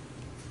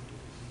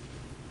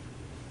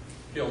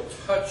 He'll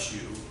touch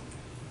you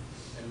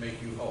and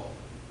make you whole.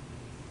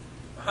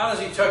 How does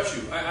He touch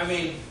you? I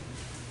mean,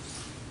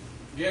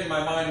 again,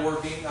 my mind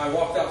working. I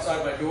walked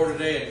outside my door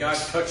today and God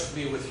touched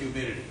me with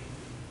humidity.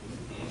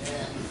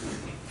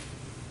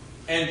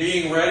 And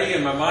being ready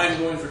and my mind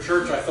going for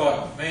church, I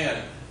thought,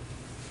 man,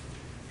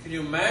 can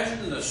you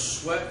imagine the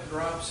sweat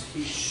drops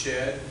He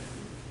shed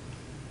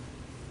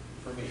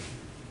for me?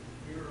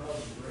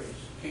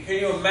 Can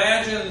you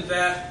imagine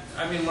that?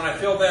 I mean, when I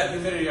feel that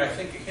humidity, I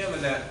think of Him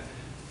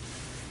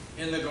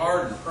in the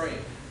garden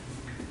praying.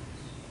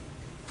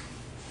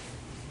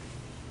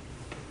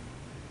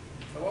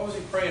 So what was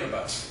He praying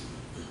about?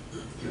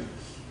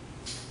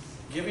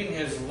 Giving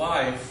His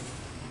life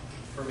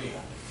for me.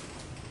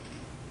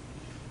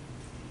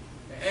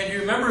 And you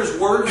remember his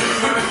words?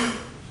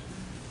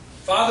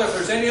 Father, if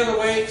there's any other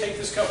way, take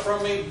this cup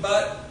from me,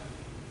 but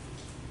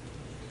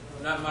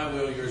not my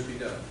will, yours be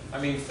done.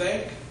 I mean,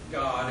 thank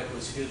God it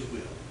was his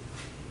will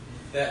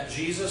that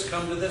Jesus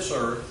come to this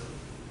earth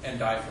and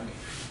die for me.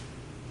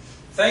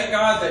 Thank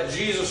God that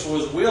Jesus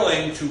was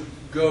willing to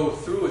go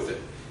through with it.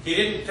 He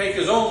didn't take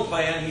his own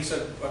plan. He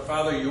said, but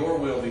Father, your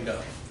will be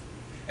done.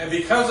 And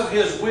because of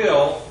his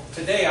will,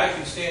 today I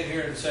can stand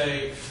here and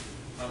say,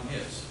 I'm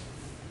his.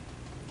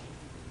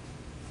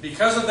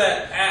 Because of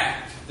that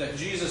act that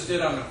Jesus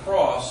did on the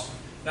cross,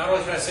 not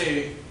only can I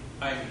say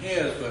I'm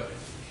his, but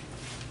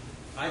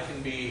I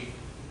can be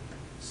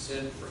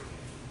sin-free.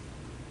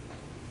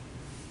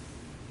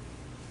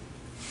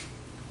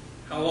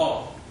 How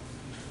long?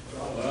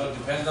 Well, it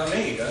depends on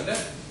me, doesn't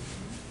it?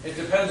 It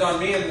depends on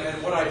me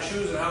and what I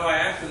choose and how I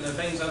act and the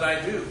things that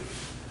I do.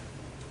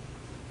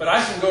 But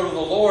I can go to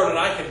the Lord and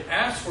I can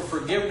ask for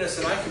forgiveness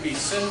and I can be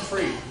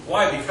sin-free.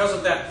 Why? Because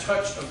of that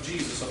touch of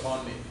Jesus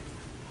upon me.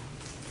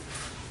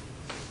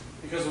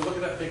 Because of, look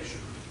at that picture.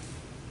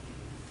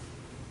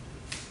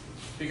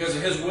 Because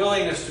of his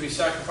willingness to be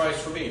sacrificed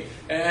for me.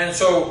 And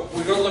so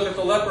we go look at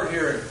the leper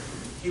here.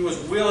 He was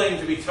willing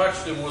to be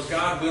touched, and was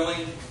God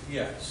willing?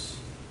 Yes.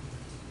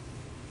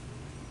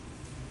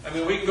 I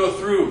mean, we can go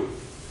through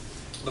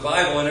the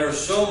Bible and there are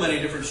so many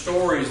different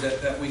stories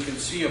that we can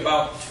see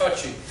about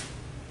touching.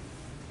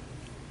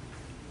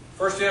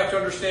 First you have to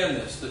understand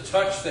this. The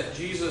touch that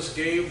Jesus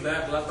gave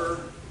that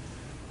leper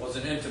was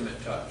an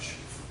intimate touch.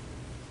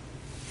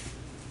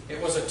 It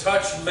was a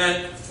touch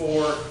meant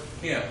for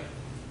him.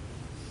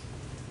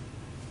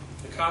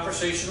 The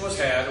conversation was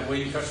had, will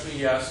you touch me?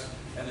 Yes.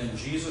 And then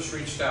Jesus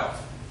reached out.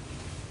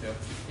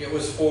 It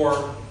was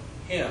for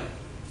him.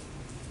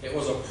 It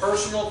was a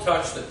personal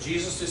touch that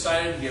Jesus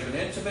decided to give, an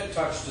intimate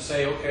touch to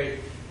say, okay,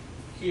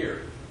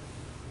 here.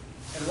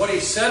 And what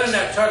he said in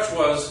that touch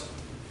was,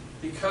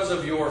 because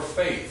of your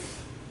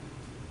faith,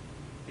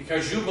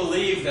 because you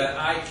believe that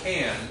I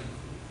can,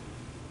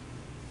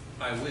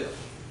 I will.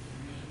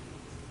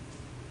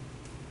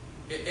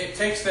 It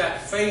takes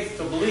that faith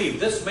to believe.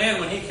 This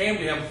man, when he came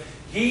to him,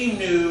 he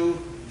knew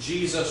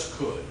Jesus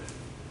could.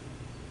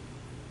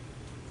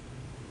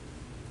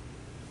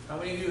 How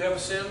many of you have a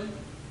sin?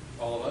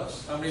 All of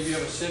us. How many of you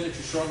have a sin that you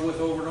struggle with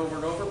over and over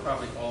and over?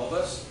 Probably all of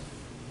us.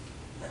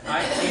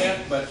 I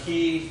can't, but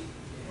he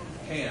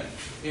can.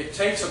 It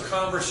takes a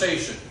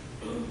conversation.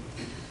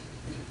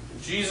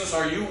 Jesus,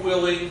 are you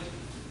willing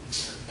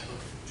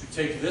to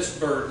take this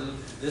burden,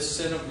 this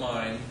sin of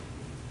mine,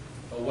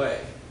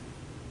 away?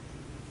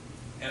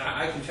 And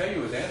I can tell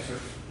you his answer.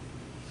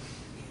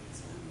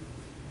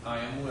 I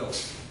am willing.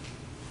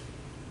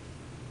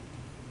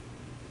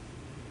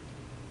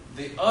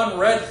 The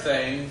unread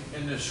thing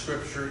in this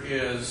scripture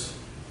is,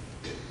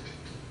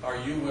 are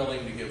you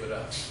willing to give it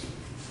up?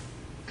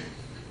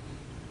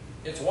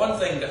 It's one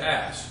thing to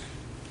ask.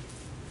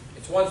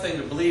 It's one thing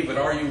to believe, but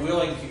are you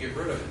willing to get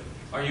rid of it?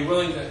 Are you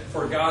willing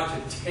for God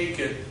to take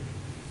it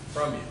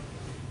from you?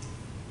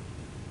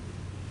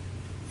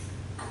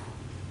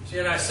 See,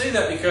 and I say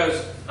that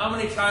because how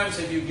many times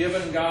have you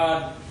given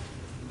God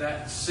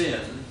that sin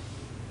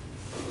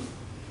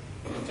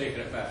and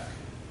taken it back?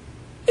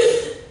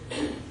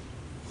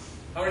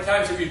 How many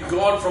times have you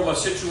gone from a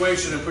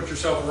situation and put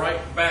yourself right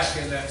back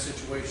in that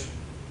situation?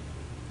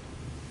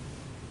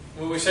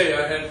 When we say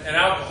an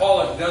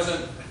alcoholic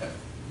doesn't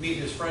meet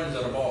his friends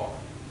at a bar.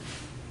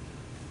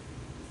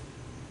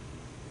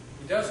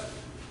 He doesn't.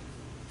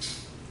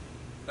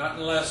 Not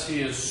unless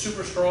he is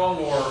super strong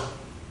or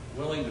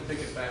willing to pick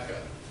it back up.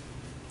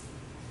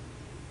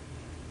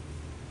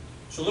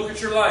 So look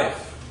at your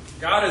life.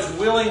 God is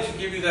willing to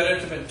give you that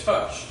intimate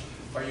touch.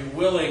 Are you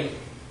willing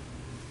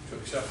to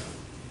accept it?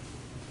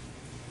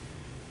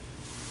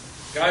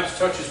 God's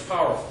touch is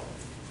powerful.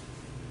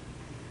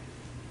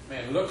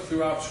 Man, look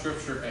throughout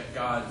Scripture at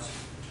God's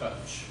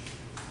touch.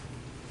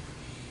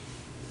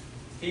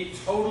 He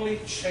totally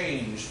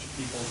changed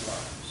people's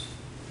lives.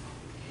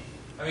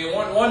 I mean,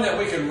 one that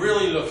we can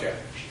really look at.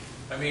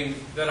 I mean,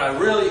 that I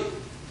really,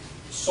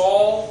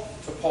 Saul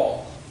to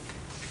Paul.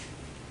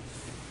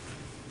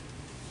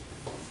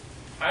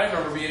 I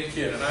remember being a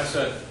kid and I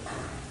said,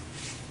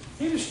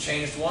 he just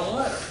changed one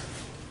letter.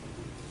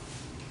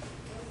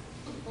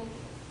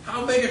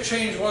 How big a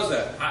change was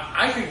that?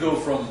 I could go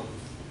from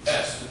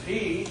S to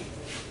P,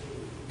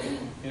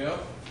 you know.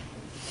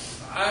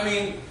 I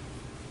mean,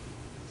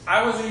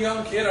 I was a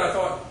young kid. I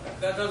thought,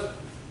 that doesn't,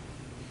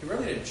 he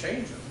really didn't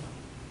change them.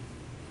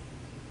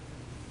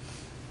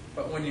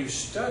 But when you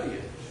study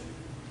it,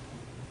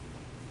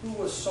 who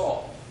was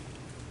Saul?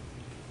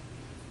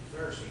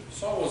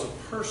 Saul was a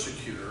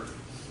persecutor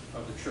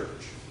of the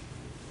church.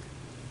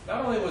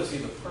 Not only was he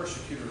the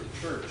persecutor of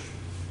the church,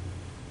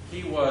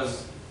 he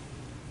was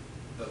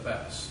the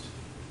best.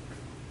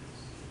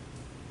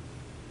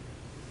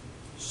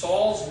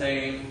 Saul's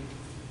name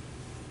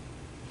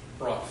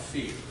brought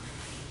fear.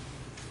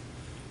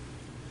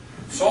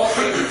 Saul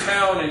came to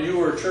town and you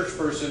were a church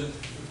person,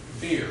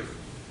 fear.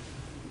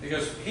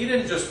 Because he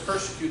didn't just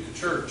persecute the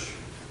church,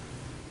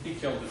 he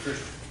killed the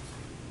Christians.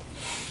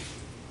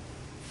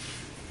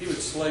 He would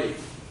slay you.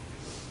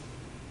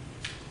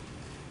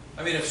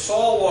 I mean, if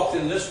Saul walked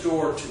in this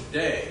door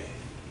today,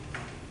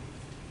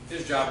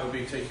 his job would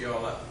be to take you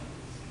all out.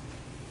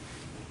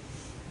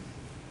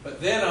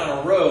 But then on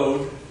a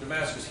road to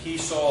Damascus, he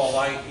saw a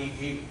light.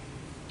 He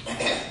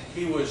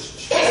was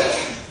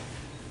changed.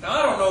 Now,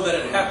 I don't know that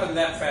it happened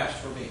that fast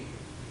for me.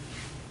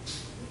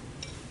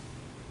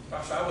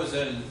 Gosh, I was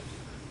in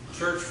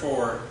church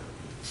for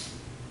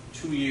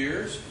 2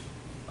 years.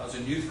 I was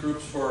in youth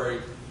groups for a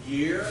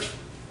year.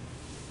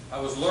 I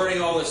was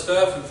learning all this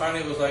stuff, and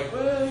finally it was like,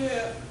 well,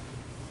 yeah,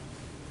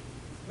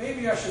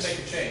 maybe I should make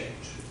a change.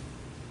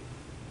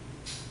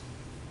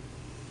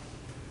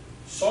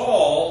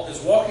 Saul is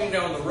walking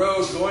down the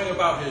road, going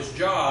about his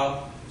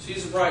job,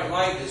 sees a bright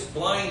light, is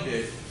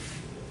blinded.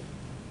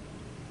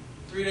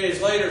 3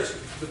 days later,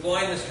 the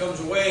blindness comes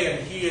away,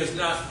 and he is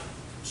not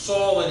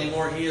Saul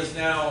anymore. He is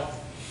now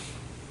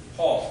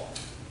Paul.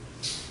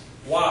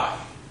 Why?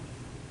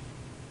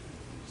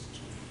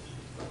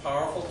 The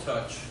powerful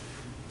touch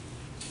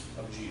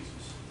of Jesus.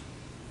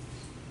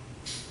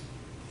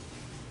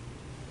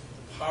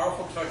 The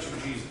powerful touch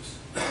of Jesus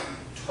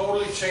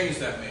totally changed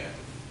that man.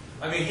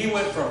 I mean, he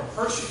went from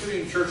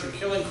persecuting the church and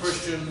killing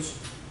Christians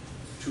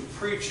to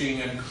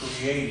preaching and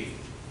creating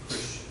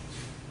Christians.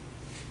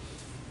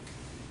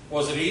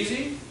 Was it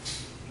easy?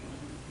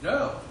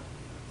 No.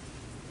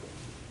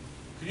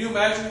 Can you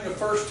imagine the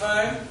first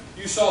time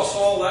you saw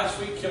Saul last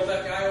week kill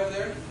that guy over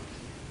there?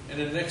 And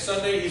then the next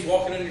Sunday he's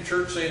walking into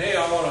church saying, hey,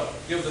 I want to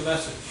give the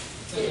message.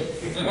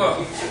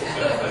 Well,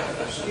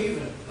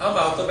 I'm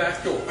out the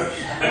back door.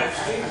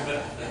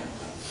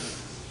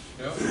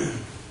 You know?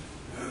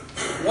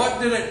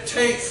 What did it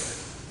take?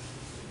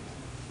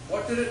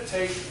 What did it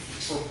take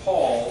for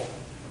Paul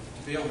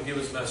to be able to give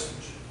his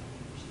message?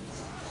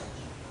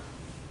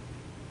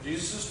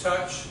 Jesus'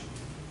 touch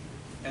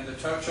and the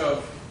touch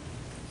of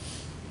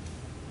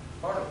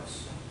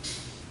Barnabas.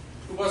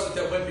 Who was it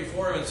that went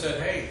before him and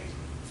said, hey,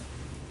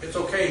 it's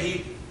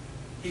okay,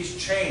 he's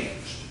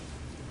changed.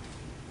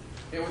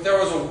 There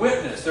was a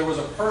witness, there was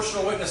a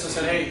personal witness that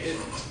said, hey,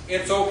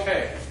 it's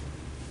okay.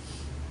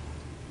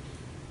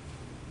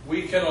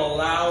 We can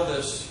allow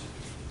this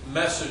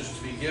message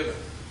to be given.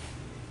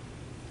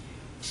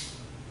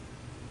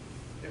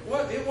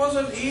 It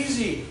wasn't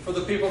easy for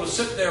the people to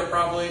sit there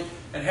probably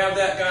and have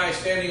that guy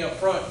standing up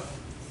front.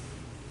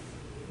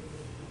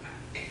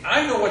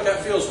 I know what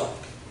that feels like.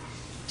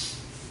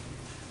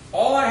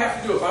 All I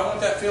have to do if I want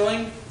that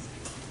feeling,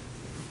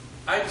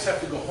 I just have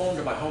to go home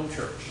to my home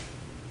church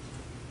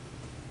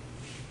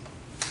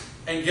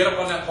and get up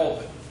on that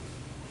pulpit.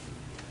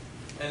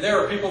 And there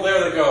are people there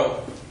that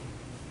go,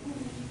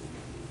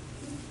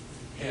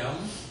 him?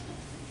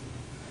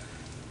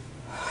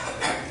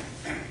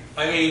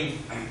 I mean,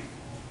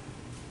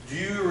 do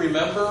you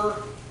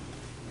remember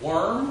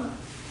Worm?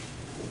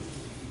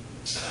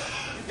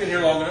 You've been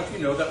here long enough, you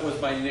know that was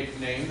my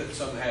nickname that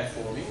some had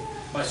for me.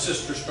 My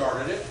sister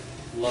started it.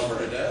 Love her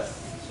to death.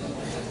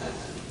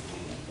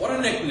 What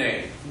a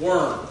nickname.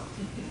 Worm.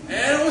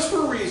 And it was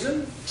for a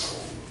reason.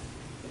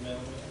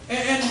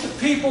 And the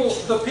people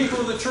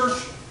of the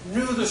church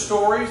knew the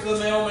stories, the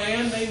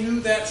mailman, they knew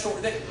that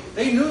story.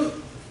 They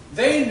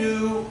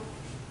knew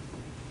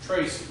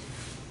Tracy.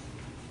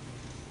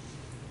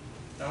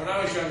 Now when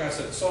I was young I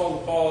said, Saul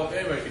to Paul, if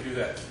anybody could do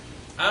that.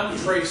 I'm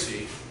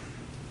Tracy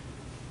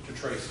to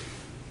Tracy.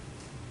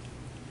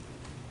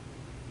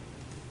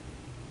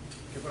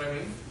 Get what I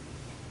mean?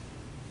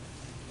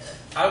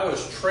 I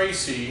was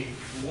Tracy,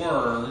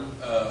 Worm,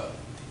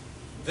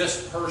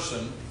 this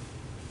person,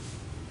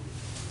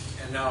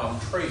 and now I'm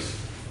Tracy.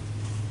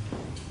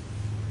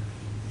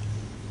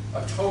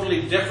 A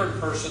totally different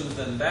person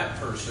than that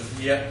person,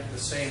 yet the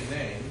same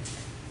name.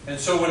 And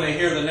so when they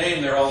hear the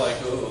name, they're all like,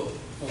 oh.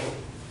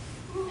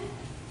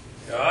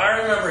 Yeah,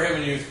 I remember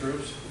him in youth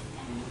groups.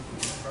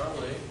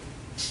 Probably.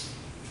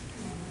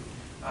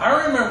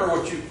 I remember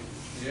what you...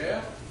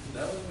 Yeah,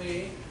 that was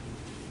me.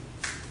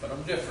 But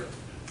I'm different.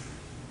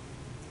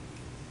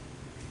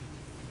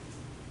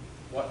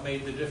 What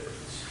made the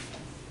difference?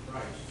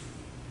 Christ.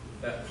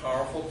 That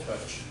powerful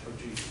touch of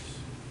Jesus.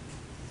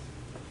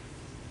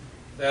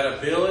 That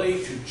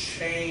ability to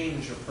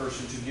change a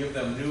person, to give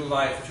them new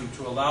life,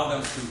 to allow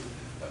them to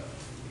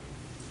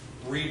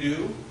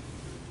redo.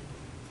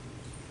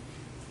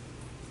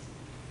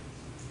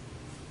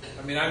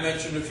 I mean, I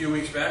mentioned a few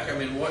weeks back, I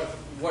mean,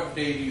 what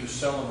day do you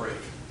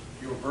celebrate?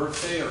 Your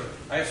birthday? Or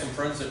I have some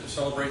friends that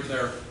celebrate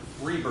their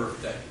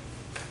rebirth day.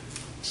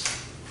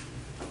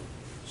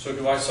 So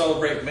do I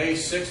celebrate May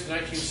 6th,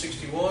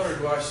 1961, or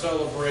do I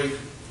celebrate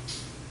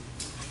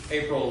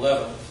April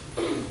 11th?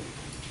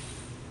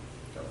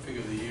 Got to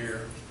figure the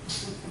year.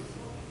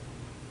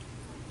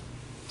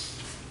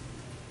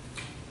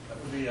 That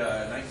would be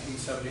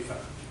 1975.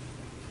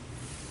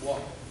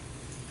 Well,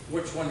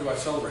 which one do I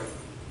celebrate?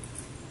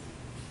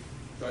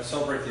 Do I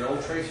celebrate the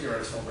old Tracy or do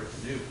I celebrate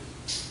the new?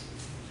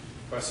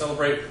 Do I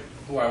celebrate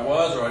who I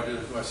was or do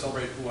I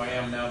celebrate who I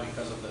am now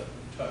because of the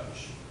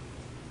touch?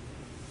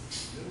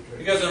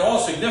 Because in all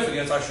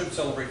significance, I should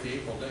celebrate the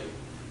April date.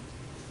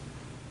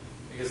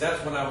 Because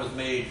that's when I was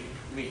made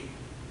me.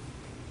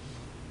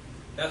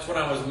 That's when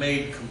I was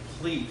made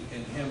complete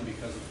in Him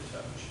because of the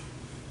touch.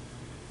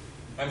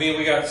 I mean,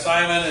 we got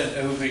Simon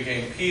who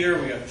became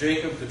Peter. We got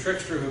Jacob the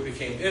trickster who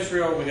became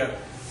Israel. We got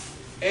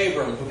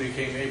Abram who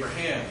became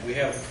Abraham. We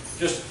have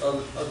just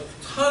a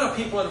ton of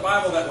people in the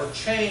Bible that were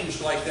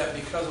changed like that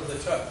because of the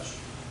touch.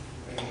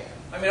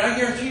 I mean, I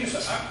guarantee you,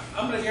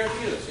 I'm going to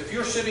guarantee you this. If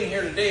you're sitting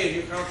here today and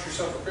you count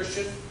yourself a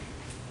Christian,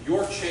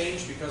 you're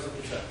changed because of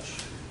the touch.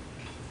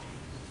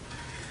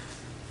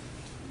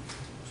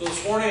 So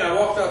this morning I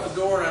walked out the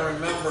door and I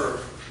remember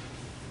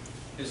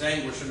His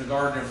anguish in the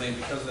garden and everything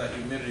because of that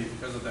humidity,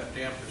 because of that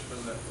dampness, because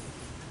of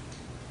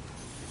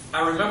that.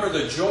 I remember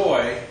the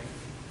joy.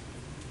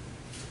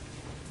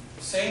 At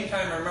the same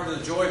time I remember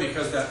the joy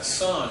because that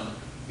sun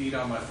beat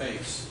on my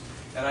face.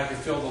 And I could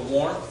feel the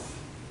warmth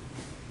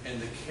and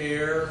the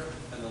care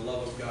and the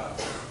love of God.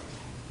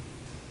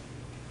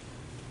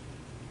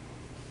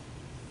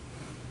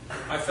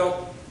 I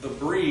felt the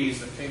breeze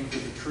that came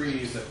through the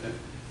trees that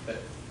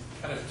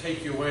kind of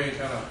take you away,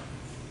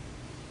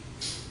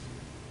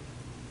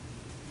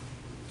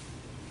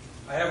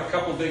 I have a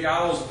couple of big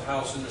owls at the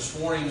house, and this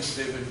morning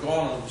they've been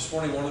gone. And this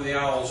morning one of the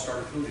owls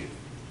started hooting.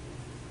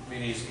 I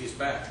mean, he's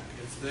back.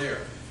 It's there.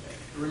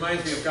 It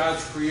reminds me of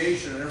God's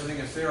creation and everything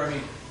that's there. I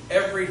mean,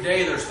 every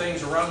day there's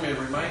things around me that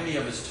remind me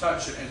of His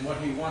touch and what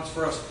He wants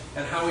for us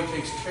and how He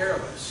takes care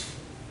of us.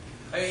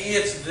 I mean,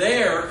 it's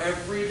there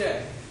every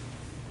day.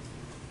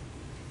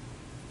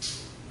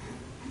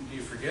 Do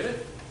you forget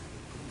it?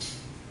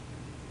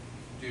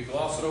 Do you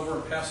gloss it over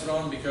and pass it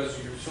on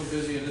because you're so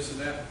busy and this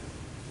and that?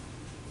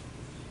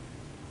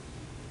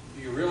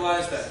 Do you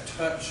realize that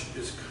touch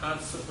is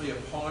constantly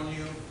upon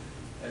you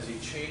as He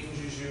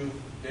changes you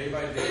day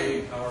by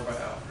day, hour by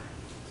hour?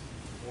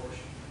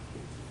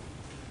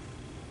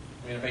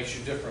 I mean, it makes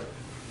you different.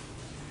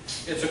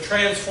 It's a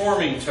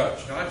transforming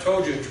touch. Now, I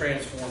told you it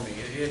transformed me.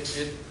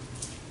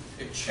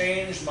 It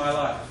changed my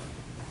life.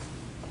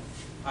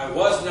 I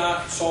was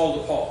not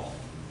Saul to Paul.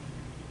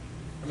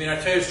 I mean, I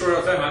tell you a story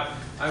all the time.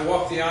 I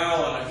walked the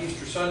aisle on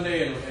Easter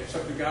Sunday and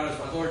accepted God as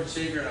my Lord and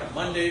Savior. And on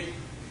Monday,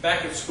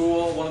 back at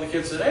school, one of the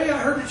kids said, "Hey, I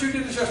heard that you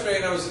did this yesterday."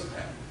 And I was,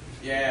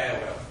 yeah,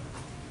 well,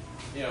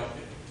 you know,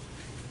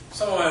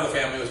 someone in the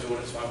family was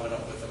doing it, so I went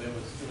up with them.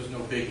 It was no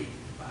biggie.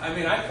 I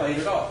mean, I played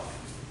it off.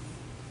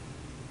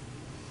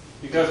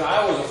 Because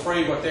I was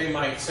afraid what they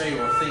might say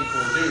or think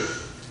or do.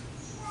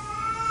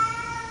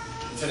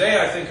 And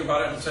today I think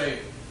about it and say,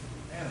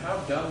 man, how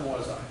dumb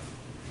was I?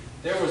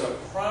 There was a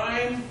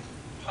prime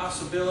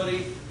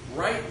possibility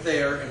right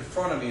there in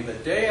front of me the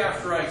day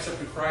after I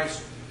accepted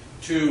Christ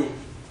to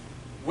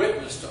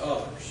witness to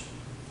others.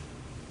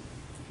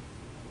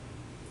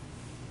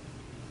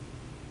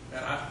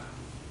 And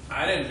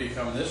I didn't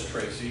become this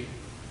Tracy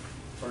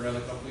for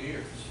another couple of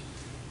years.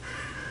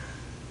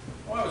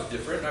 Well, I was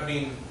different. I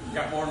mean,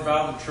 got more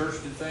involved in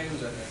church, did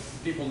things, and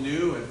people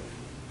knew, and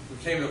we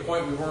came to the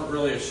point we weren't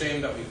really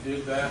ashamed that we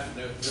did that and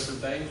did different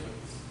things,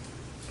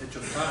 but it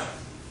took time.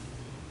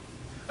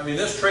 I mean,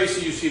 this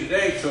Tracy you see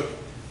today took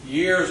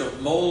years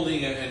of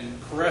molding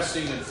and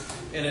caressing,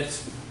 and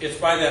it's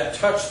by that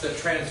touch that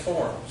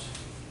transforms.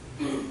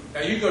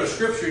 Now, you go to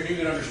Scripture and you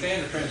can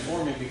understand the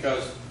transforming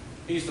because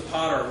He's the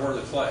potter and we're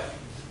the clay.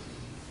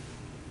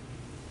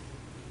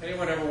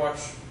 Anyone ever watch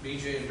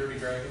BJ and Dirty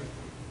Dragon?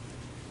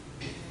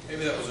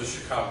 Maybe that was a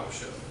Chicago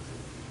show.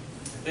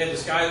 They had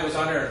this guy that was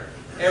on there.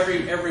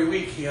 Every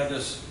week he had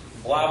this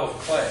blob of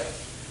clay.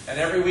 And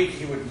every week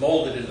he would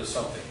mold it into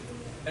something.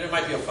 And it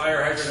might be a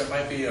fire hydrant, it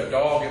might be a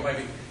dog, it might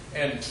be...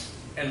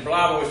 And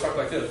Blob always talked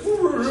like this.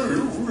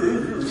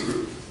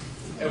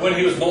 And when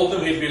he was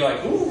molding, he'd be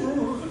like,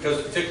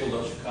 because it tickled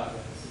him.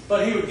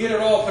 But he would get it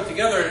all put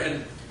together,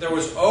 and there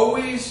was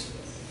always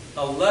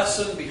a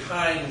lesson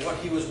behind what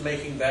he was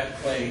making that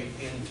clay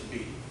into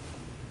be.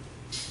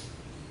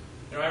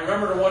 You know, I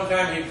remember the one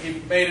time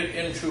he made it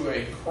into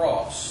a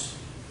cross.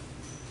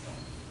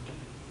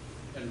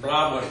 And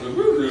Blob went,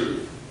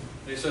 and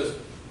he says,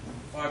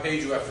 "Well, I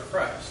made you after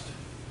Christ."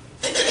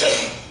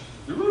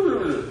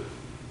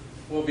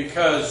 Well,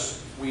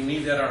 because we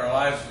need that in our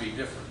lives to be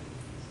different.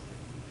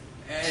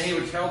 And he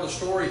would tell the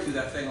story through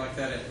that thing like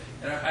that.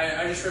 And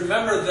I just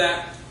remember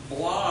that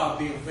blob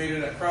being made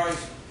into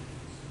Christ,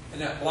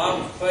 and that blob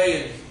of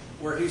clay, and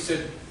where he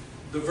said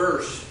the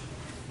verse,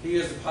 "He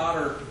is the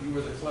potter, you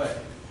are the clay."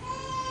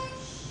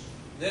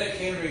 Then it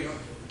came to me,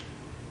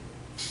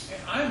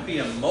 I'm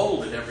being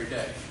molded every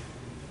day.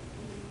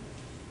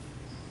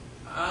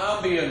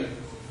 I'm being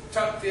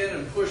tucked in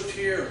and pushed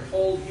here and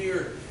pulled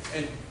here.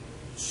 And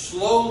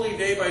slowly,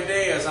 day by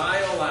day, as I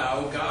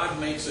allow, God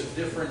makes a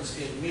difference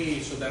in me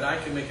so that I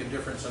can make a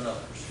difference in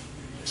others.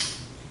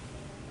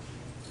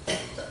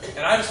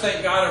 And I just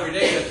thank God every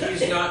day that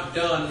He's not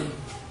done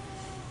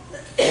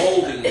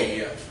molding me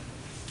yet.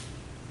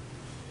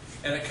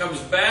 And it comes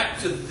back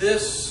to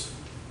this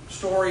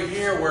story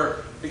here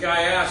where the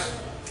guy asked,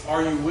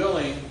 "Are you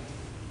willing?"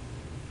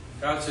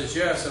 God says,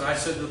 "Yes." And I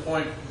said to the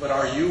point, "But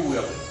are you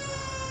willing?"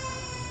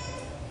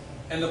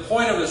 And the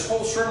point of this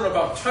whole sermon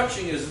about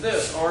touching is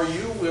this: are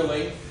you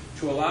willing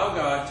to allow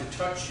God to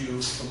touch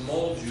you, to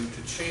mold you,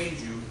 to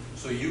change you,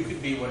 so you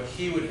could be what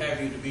He would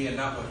have you to be and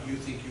not what you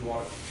think you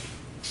ought to be.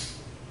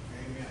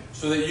 Amen.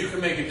 So that you can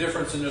make a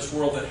difference in this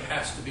world that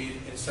has to be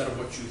instead of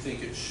what you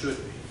think it should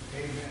be.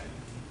 Amen.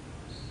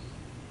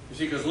 You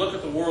see, because look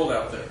at the world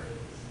out there.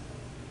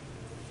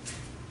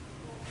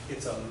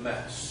 It's a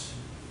mess.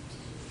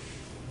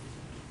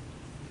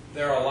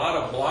 There are a lot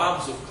of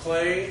blobs of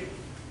clay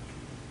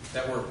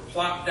that were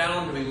plopped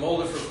down to be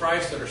molded for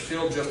Christ that are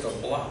still just a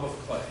blob of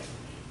clay.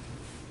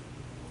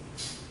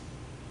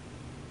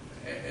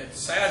 It's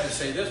sad to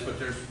say this, but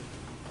there's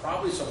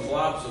probably some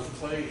blobs of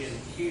clay in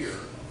here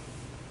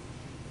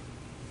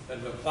that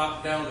have been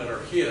plopped down that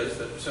are His,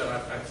 that said,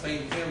 I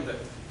claim Him, that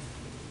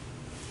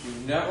you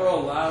never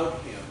allowed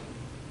Him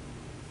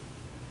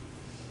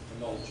to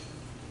mold you.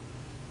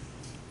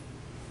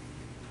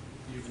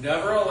 You've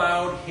never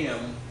allowed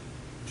Him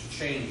to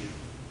change you.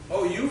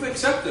 Oh, you've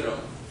accepted Him,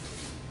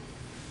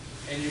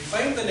 and you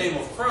claim the name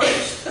of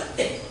Christ.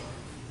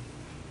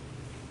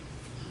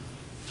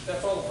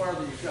 That's all the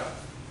farther you've got.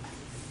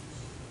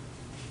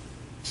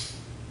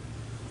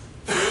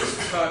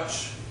 His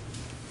touch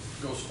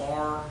goes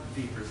far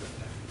deeper than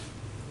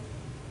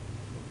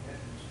that.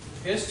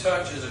 His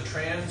touch is a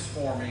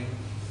transforming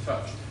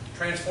touch.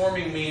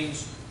 Transforming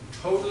means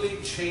totally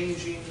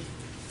changing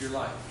your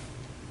life.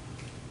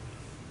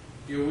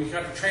 You know, we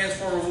got the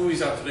Transformer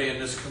movies out today,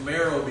 and this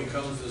Camaro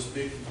becomes this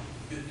big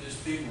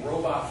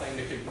robot thing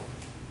that can.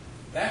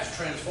 That's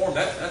transformed.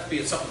 That's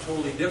being something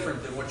totally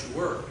different than what you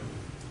were.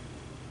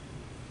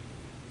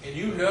 And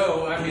you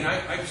know, I mean,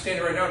 I can stand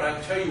here right now and I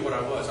can tell you what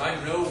I was. I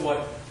know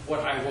what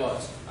I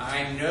was.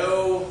 I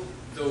know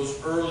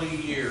those early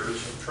years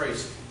of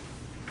Tracy.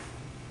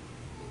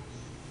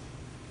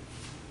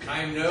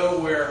 I know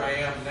where I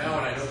am now,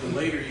 and I know the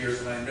later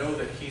years, and I know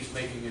that He's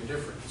making a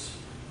difference.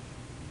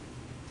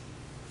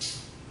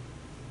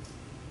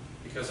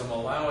 Because I'm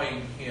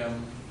allowing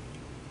Him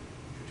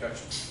to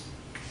touch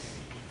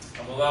me.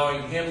 I'm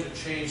allowing Him to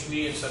change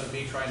me instead of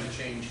me trying to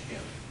change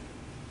Him.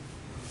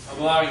 I'm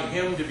allowing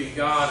Him to be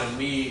God and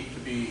me to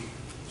be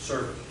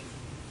servant.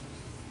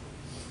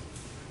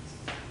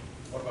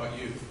 What about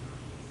you?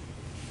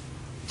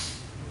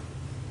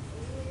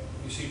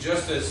 You see,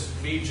 just as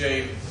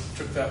BJ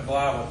took that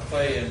blob of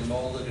clay and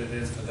molded it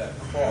into that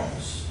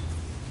cross,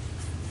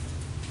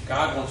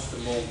 God wants to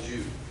mold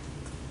you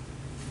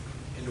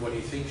into what He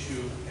thinks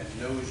you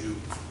and knows you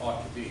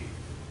ought to be.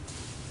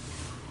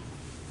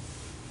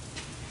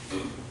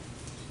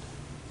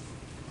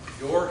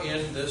 You're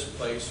in this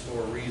place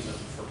for a reason,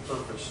 for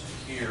purpose,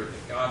 to hear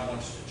that God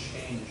wants to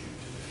change you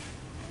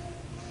today.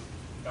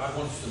 God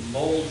wants to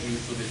mold you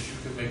so that you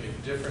can make a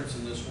difference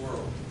in this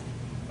world.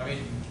 I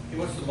mean, He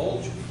wants to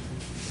mold you.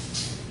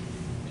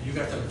 And you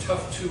got them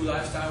tough 2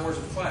 last hours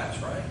of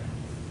class, right?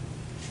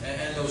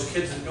 And those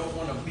kids that don't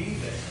want to be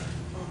there.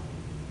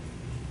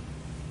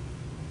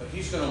 But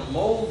He's going to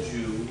mold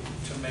you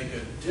to make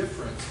a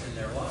difference in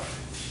their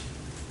lives.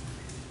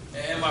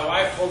 And my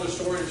wife told a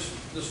story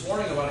this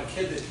morning about a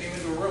kid that came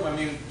into a room. I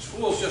mean,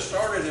 school's just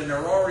started and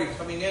they're already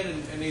coming in,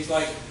 and he's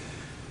like,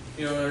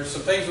 you know, there's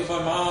some things with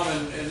my mom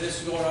and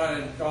this is going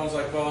on, and Dawn's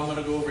like, well, I'm going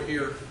to go over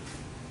here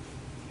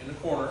in the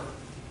corner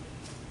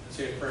and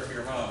say a prayer for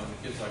your mom. And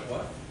the kid's like,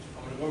 what?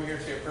 I'm going to go over here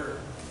and say a prayer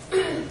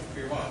for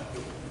your mom.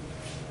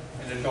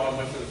 And then Dawn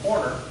went to the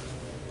corner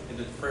and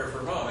did the prayer for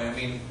her mom. I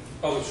mean,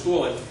 public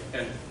school,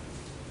 and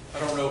I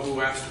don't know who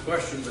asked the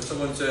question, but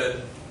someone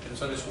said in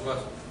Sunday school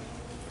class,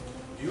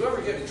 do you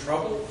ever get in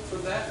trouble for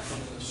that from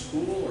the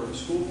school or the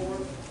school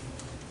board?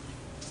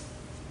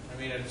 I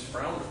mean, it's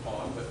frowned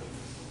upon, but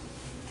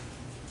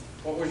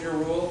what was your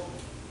rule?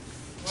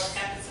 What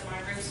happens in my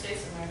room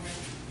stays in my room.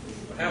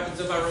 What happens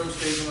in my room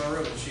stays in my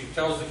room. And she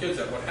tells the kids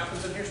that. What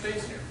happens in here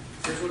stays in here.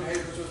 Here's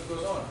what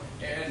goes on.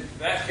 And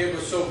that kid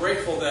was so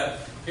grateful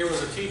that here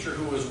was a teacher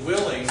who was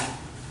willing to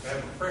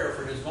have a prayer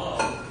for his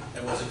mom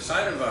and was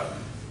excited about it.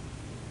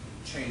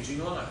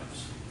 Changing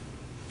lives.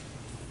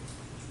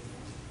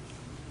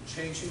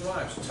 Changing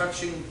lives.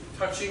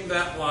 Touching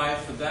that life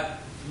for that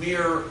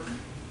mere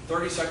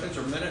 30 seconds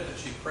or minute that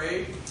she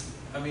prayed.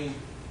 I mean,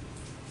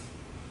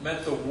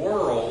 meant the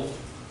world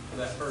for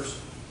that person.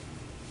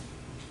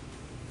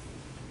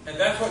 And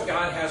that's what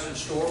God has in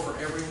store for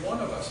every one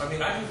of us. I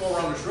mean, I can go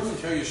around this room and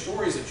tell you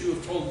stories that you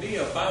have told me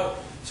about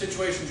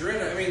situations you're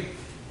in. I mean,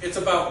 it's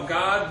about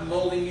God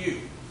molding you.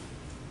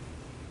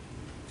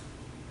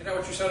 Isn't that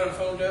what you said on the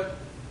phone, Deb?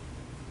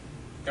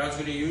 God's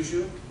going to use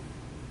you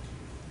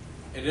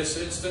in this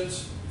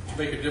instance to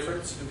make a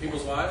difference in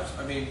people's lives?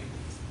 I mean,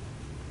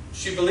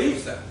 she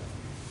believes that.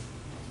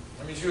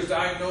 I mean, she was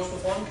diagnosed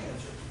with lung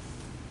cancer.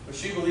 But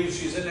she believes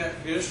she's in that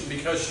condition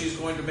because she's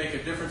going to make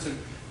a difference in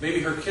maybe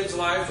her kids'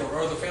 lives or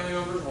other family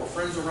members or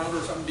friends around her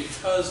or something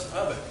because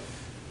of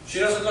it. She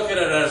doesn't look at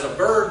it as a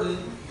burden,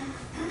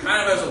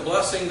 kind of as a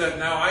blessing that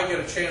now I get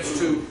a chance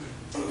to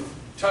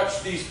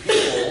touch these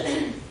people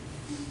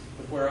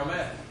with where I'm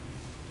at.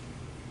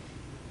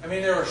 I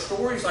mean, there are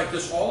stories like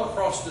this all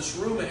across this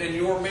room, and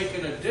you're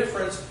making a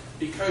difference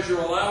because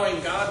you're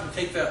allowing God to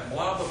take that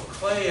blob of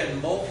clay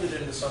and mold it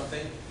into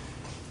something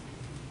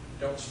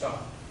Don't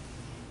stop.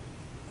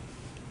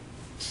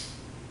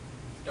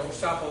 Don't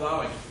stop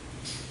allowing Him.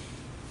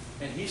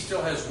 And He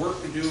still has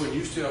work to do, and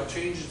you still have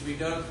changes to be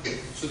done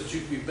so that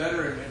you can be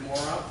better and more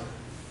out there.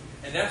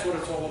 And that's what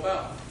it's all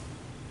about.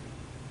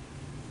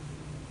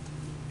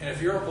 And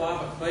if you're a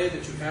blob of clay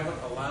that you haven't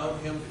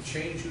allowed Him to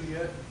change you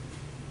yet,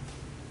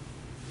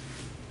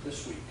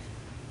 this week,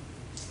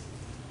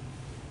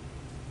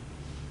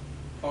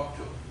 talk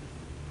to Him.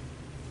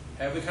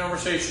 Have the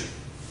conversation.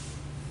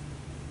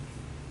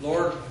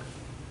 Lord,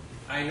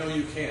 I know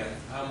you can.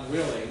 I'm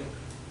willing.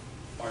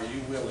 Are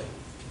you willing?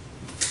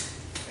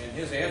 And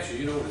His answer,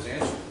 you know what His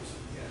answer is.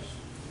 Yes.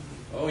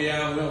 Oh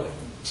yeah, I'm willing.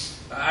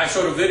 I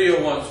showed a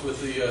video once with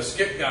the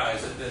skip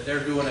guys that they're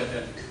doing it,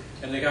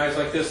 and the guy's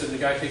like this, and the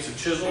guy takes a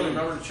chisel,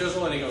 remember the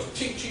chisel, and he goes,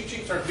 chink, chink,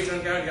 chink, starts beating on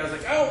the guy, and the guy's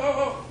like, oh, oh,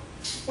 oh,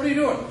 what are you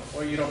doing?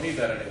 Well, you don't need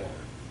that anymore.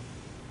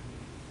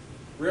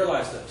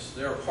 Realize this,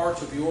 there are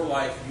parts of your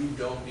life you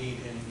don't need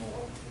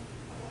anymore.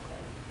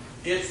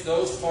 It's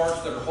those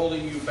parts that are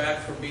holding you back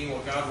from being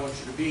what God wants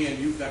you to be, and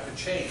you've got to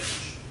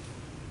change.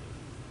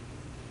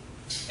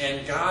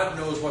 And God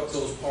knows what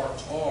those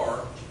parts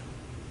are.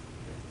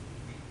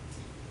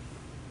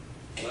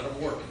 Let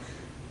them work.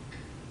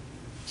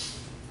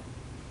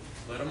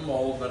 Let Him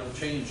mold, let Him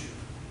change you.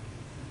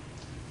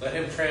 Let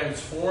Him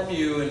transform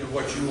you into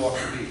what you ought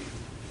to be.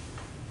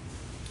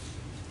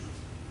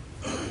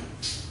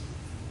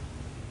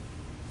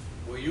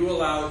 Will you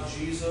allow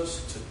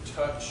Jesus to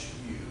touch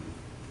you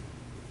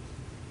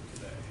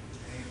today?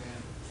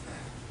 Amen.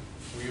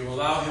 Will you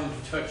allow Him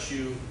to touch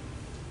you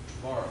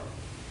tomorrow?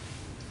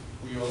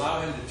 Will you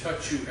allow Him to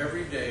touch you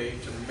every day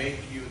to make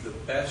you the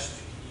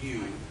best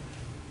you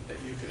that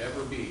you could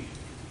ever be?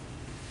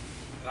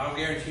 And I'll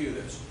guarantee you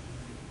this.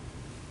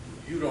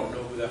 You don't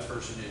know who that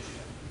person is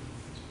yet.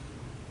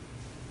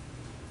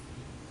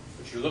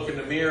 But you look in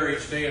the mirror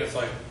each day and it's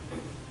like,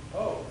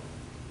 oh.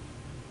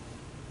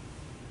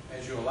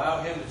 As you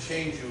allow Him to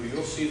change you,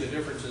 you'll see the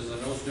differences,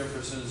 and those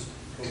differences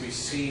will be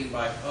seen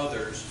by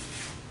others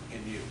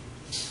in you.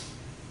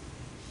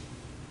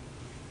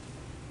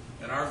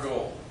 And our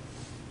goal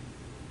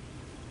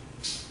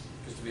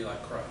is to be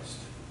like Christ.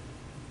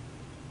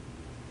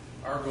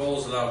 Our goal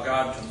is to allow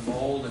God to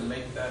mold and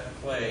make that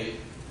clay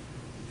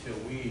until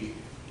we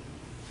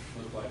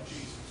look like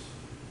Jesus.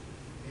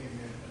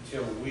 Amen.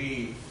 Until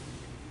we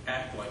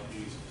act like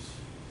Jesus.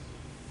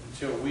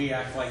 Until we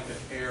act like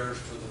the heirs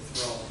to the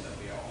throne that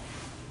we are.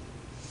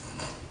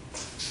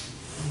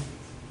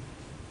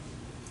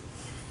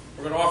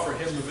 We're going to offer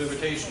Hymn of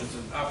Invitation as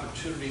an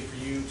opportunity for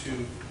you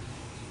to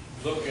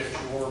look at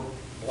your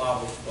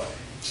blob of clay.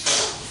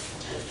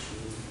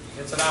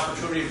 It's an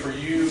opportunity for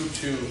you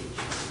to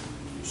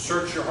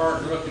search your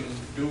heart and look, and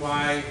do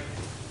I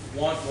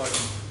want what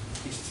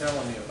He's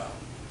telling me about?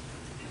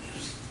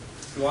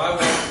 Do I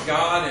want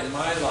God in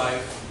my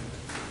life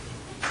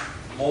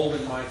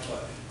molding my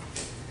clay?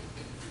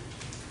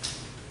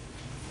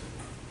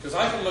 Because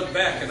I can look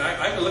back, and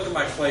I can look at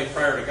my clay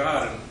prior to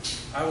God, and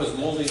I was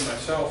molding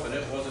myself, and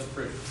it wasn't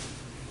pretty.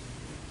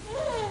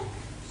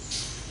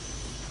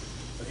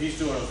 But He's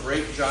doing a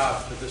great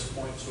job to this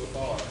point so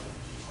far,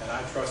 and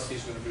I trust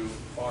He's going to do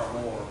far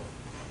more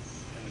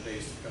in the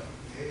days to come.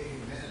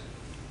 Amen.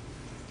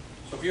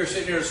 So if you're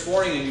sitting here this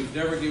morning and you've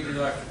never given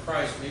your life to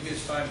Christ, maybe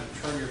it's time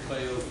to turn your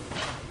clay over.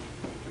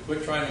 To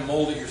quit trying to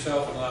mold it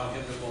yourself and allow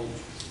Him to mold you.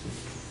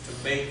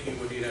 To make you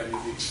what He'd have you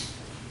be.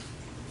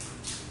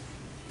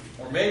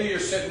 Or maybe you're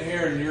sitting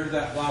here and you're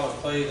that blob of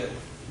clay that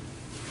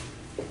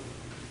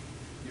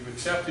you've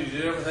accepted, you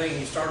did everything,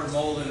 He started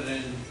molding, and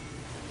then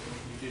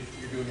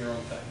you're doing your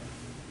own thing.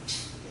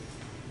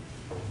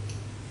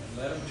 And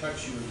let Him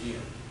touch you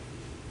again.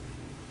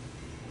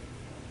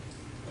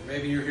 Or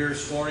maybe you're here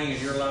this morning and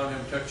you're allowing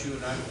Him to touch you,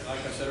 and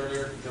like I said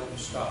earlier, don't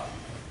stop.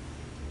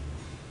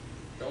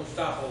 Don't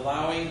stop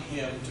allowing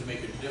Him to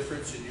make a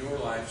difference in your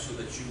life so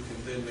that you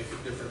can then make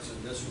a difference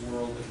in this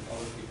world and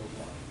other people's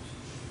lives.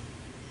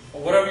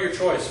 Well, whatever your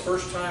choice,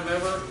 first time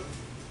ever,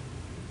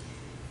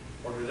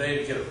 or today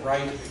to get it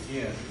right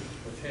again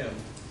with Him,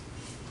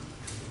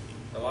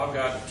 allow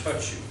God to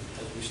touch you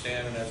as we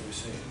stand and as we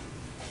sing.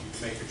 You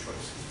can make your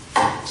choice.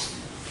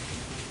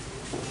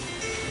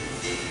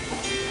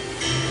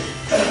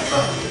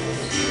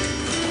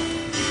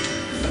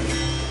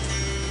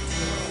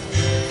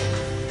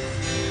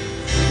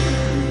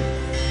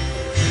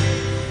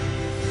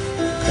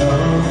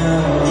 Come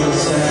now,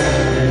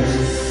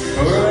 sadness,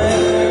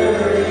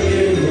 forever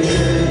you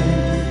live.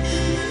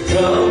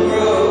 Come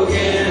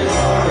broken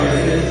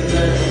hearted,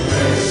 let the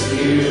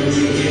rescue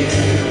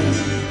begin.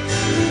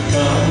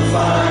 Come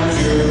find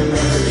your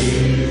mercy,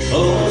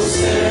 oh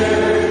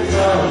sinner,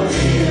 come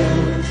kneel.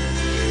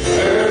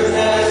 Earth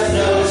has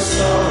no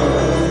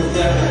sorrow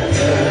that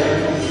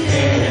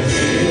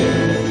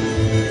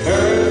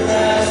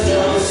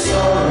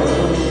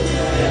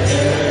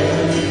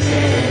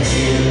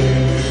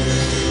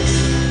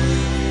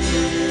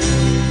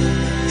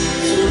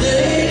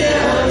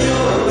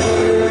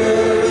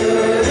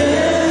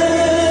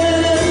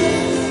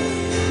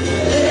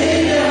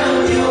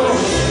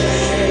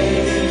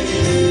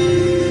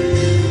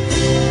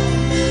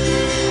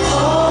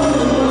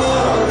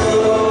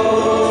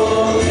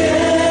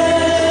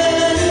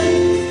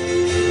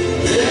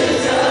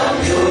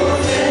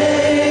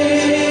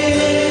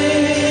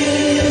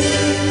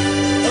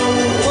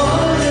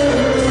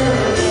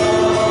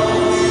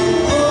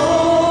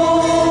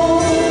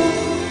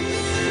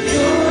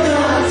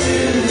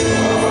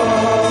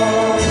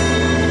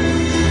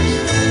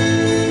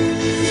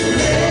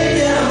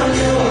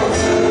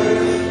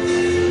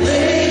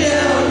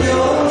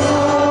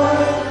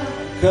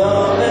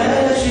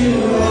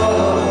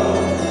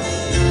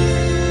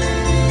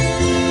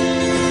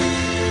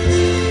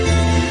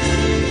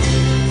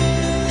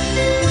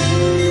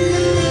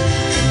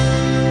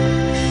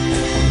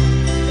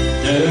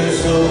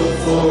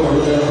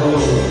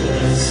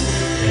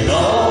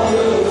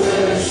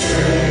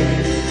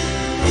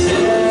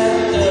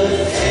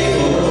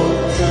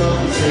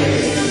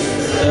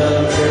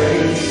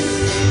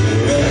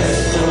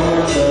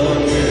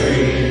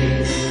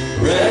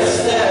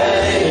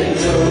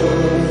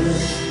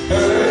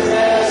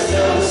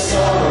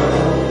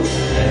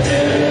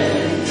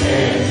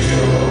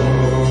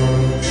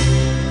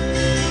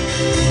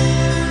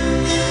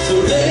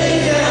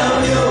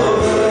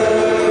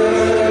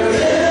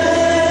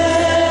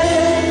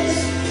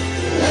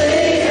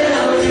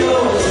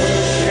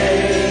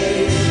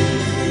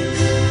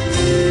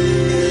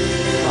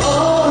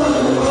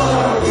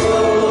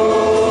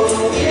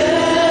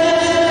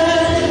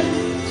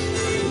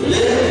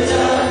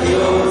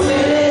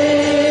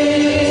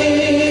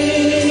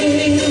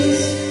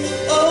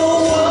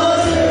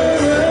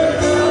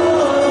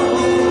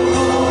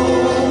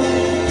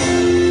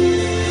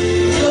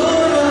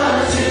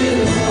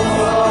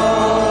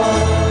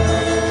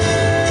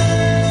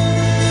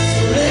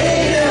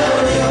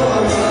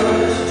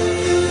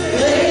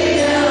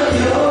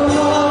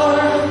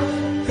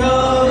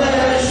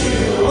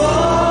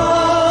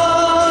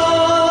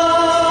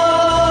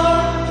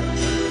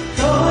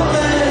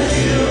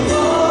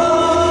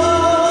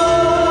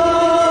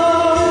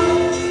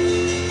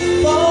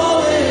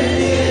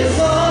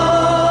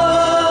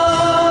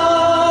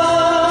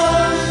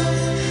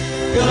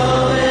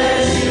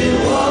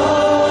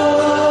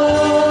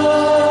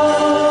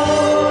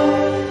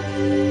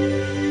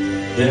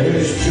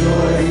There's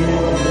joy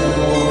for the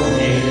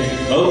morning.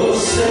 Oh,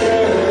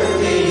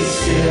 serve me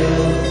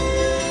still.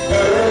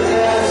 Earth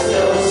has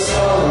no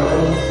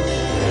sorrow.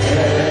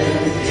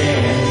 Heaven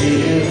can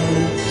heal.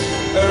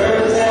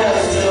 Earth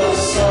has no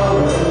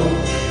sorrow.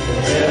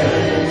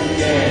 Heaven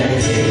can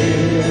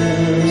heal.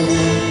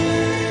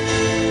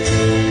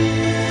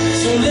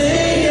 So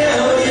lay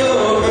down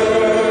your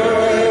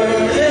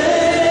burdens.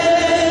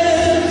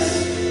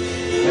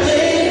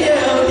 Lay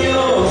down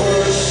your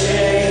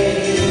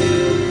shame.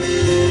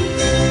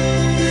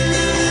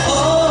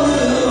 All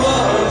who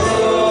are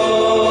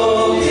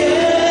broken,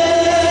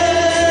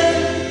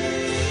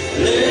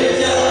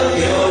 lift up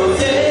your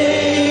faith.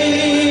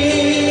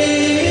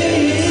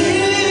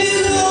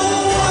 No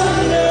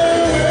wonder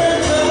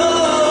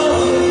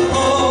come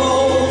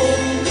home.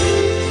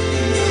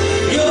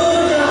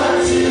 You're not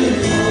too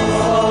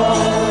far.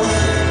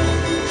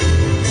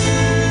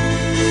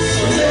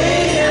 So lay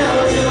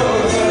down your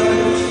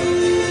hurt,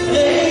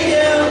 lay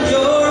down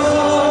your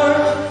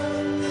heart.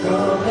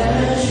 Come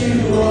as you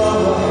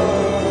are.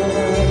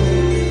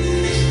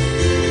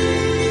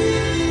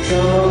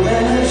 Come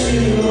as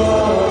you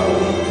are.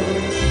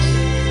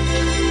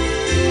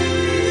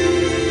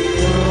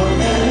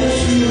 Come as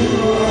you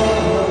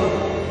are.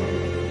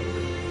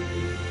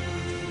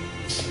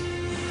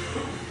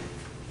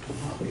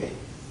 Okay.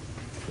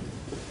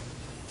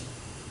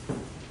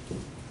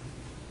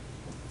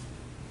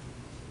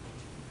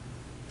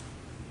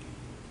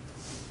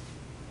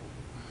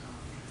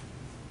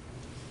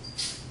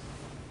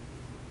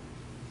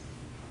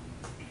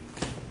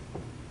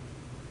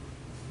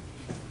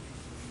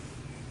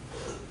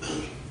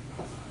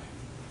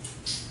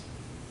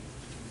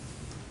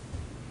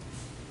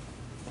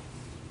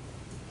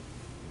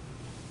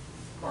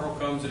 Carl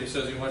comes and he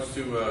says he wants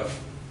to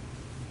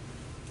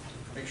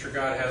make sure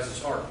God has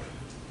his heart.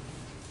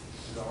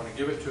 He says, I want to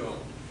give it to him.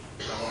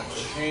 I want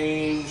to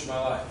change my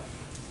life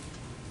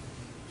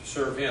to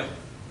serve him.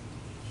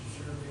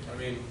 I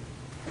mean,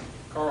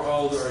 Carl, how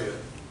old are you?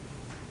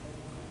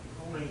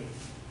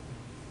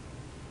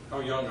 How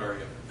young are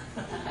you?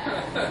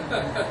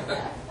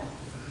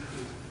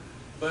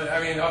 But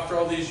I mean, after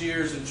all these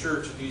years in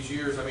church and these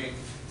years, I mean,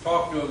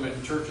 talk to him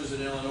in churches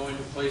in Illinois and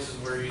places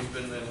where he's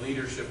been in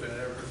leadership and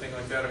everything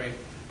like that. I mean,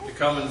 to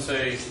come and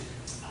say,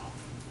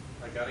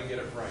 I got to get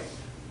it right.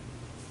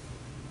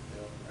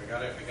 You know,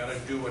 I got to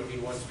do what he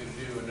wants me to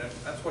do, and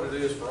that's what it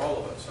is for all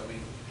of us. I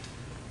mean,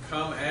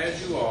 come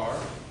as you are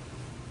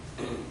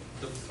to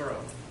the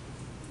throne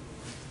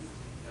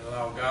and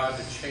allow God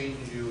to change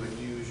you and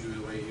use you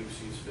the way He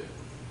sees fit.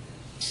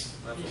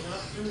 That's He's what- not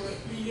through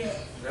with me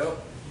yet.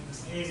 Nope.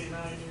 He's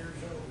 89 years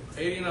old.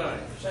 89.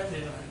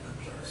 79, I'm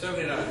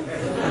sorry. 79.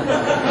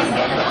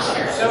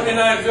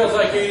 79 feels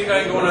like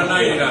 89 going on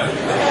 99.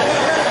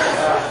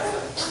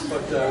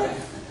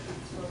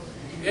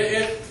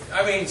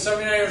 I mean,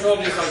 79 years old,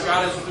 he's like,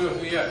 God isn't through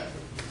with me yet.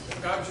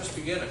 God's just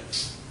beginning.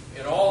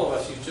 In all of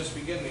us, He's just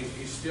beginning.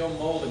 He's still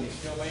molding. He's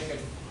still making.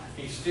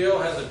 He still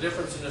has a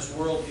difference in this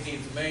world He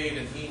needs made,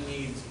 and He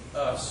needs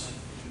us to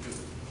do it.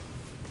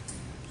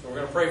 So we're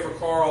going to pray for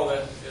Carl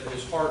that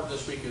his heart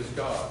this week is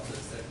God,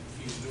 that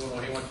he's doing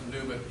what He wants to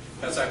do. But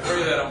as I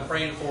pray that, I'm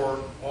praying for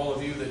all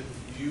of you that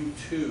you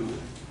too,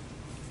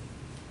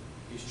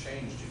 He's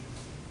changed you.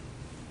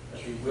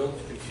 That He will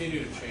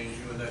continue to change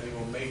you, and that He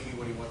will make you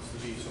what He wants to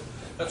be. So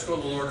let's go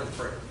to the Lord in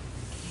prayer.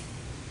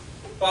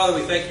 Father,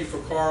 we thank You for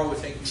Carl. We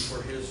thank You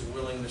for his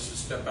willingness to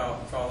step out.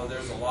 And Father,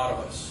 there's a lot of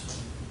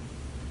us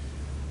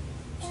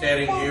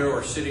standing here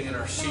or sitting in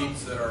our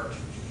seats that are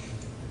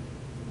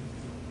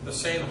the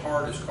same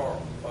heart as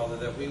Carl, Father,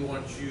 that we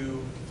want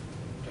You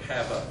to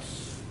have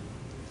us,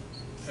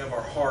 to have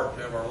our heart,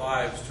 to have our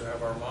lives, to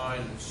have our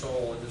mind and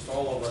soul, and just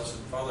all of us.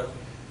 And Father,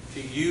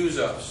 to use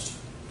us.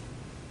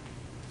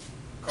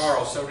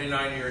 Carl,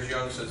 79 years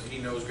young, says he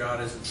knows God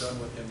isn't done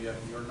with him yet,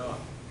 and You're not.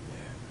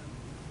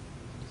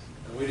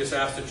 And we just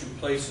ask that You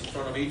place in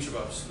front of each of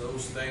us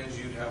those things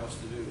You'd have us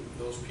to do,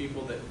 those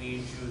people that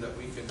need You, that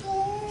we can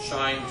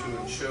shine to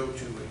and show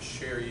to and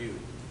share You.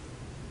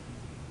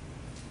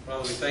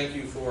 Father, we thank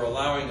You for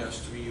allowing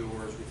us to be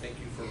Yours. We thank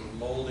You for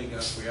molding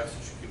us. We ask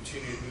that You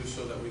continue to do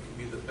so that we can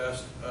be the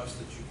best us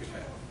that You could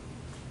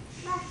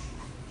have,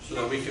 so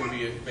that we can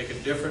make a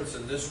difference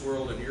in this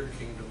world and Your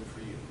kingdom for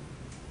You.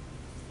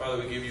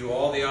 Father, we give You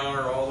all the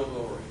honor, all the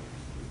glory.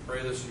 We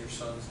pray this in Your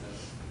Son's name.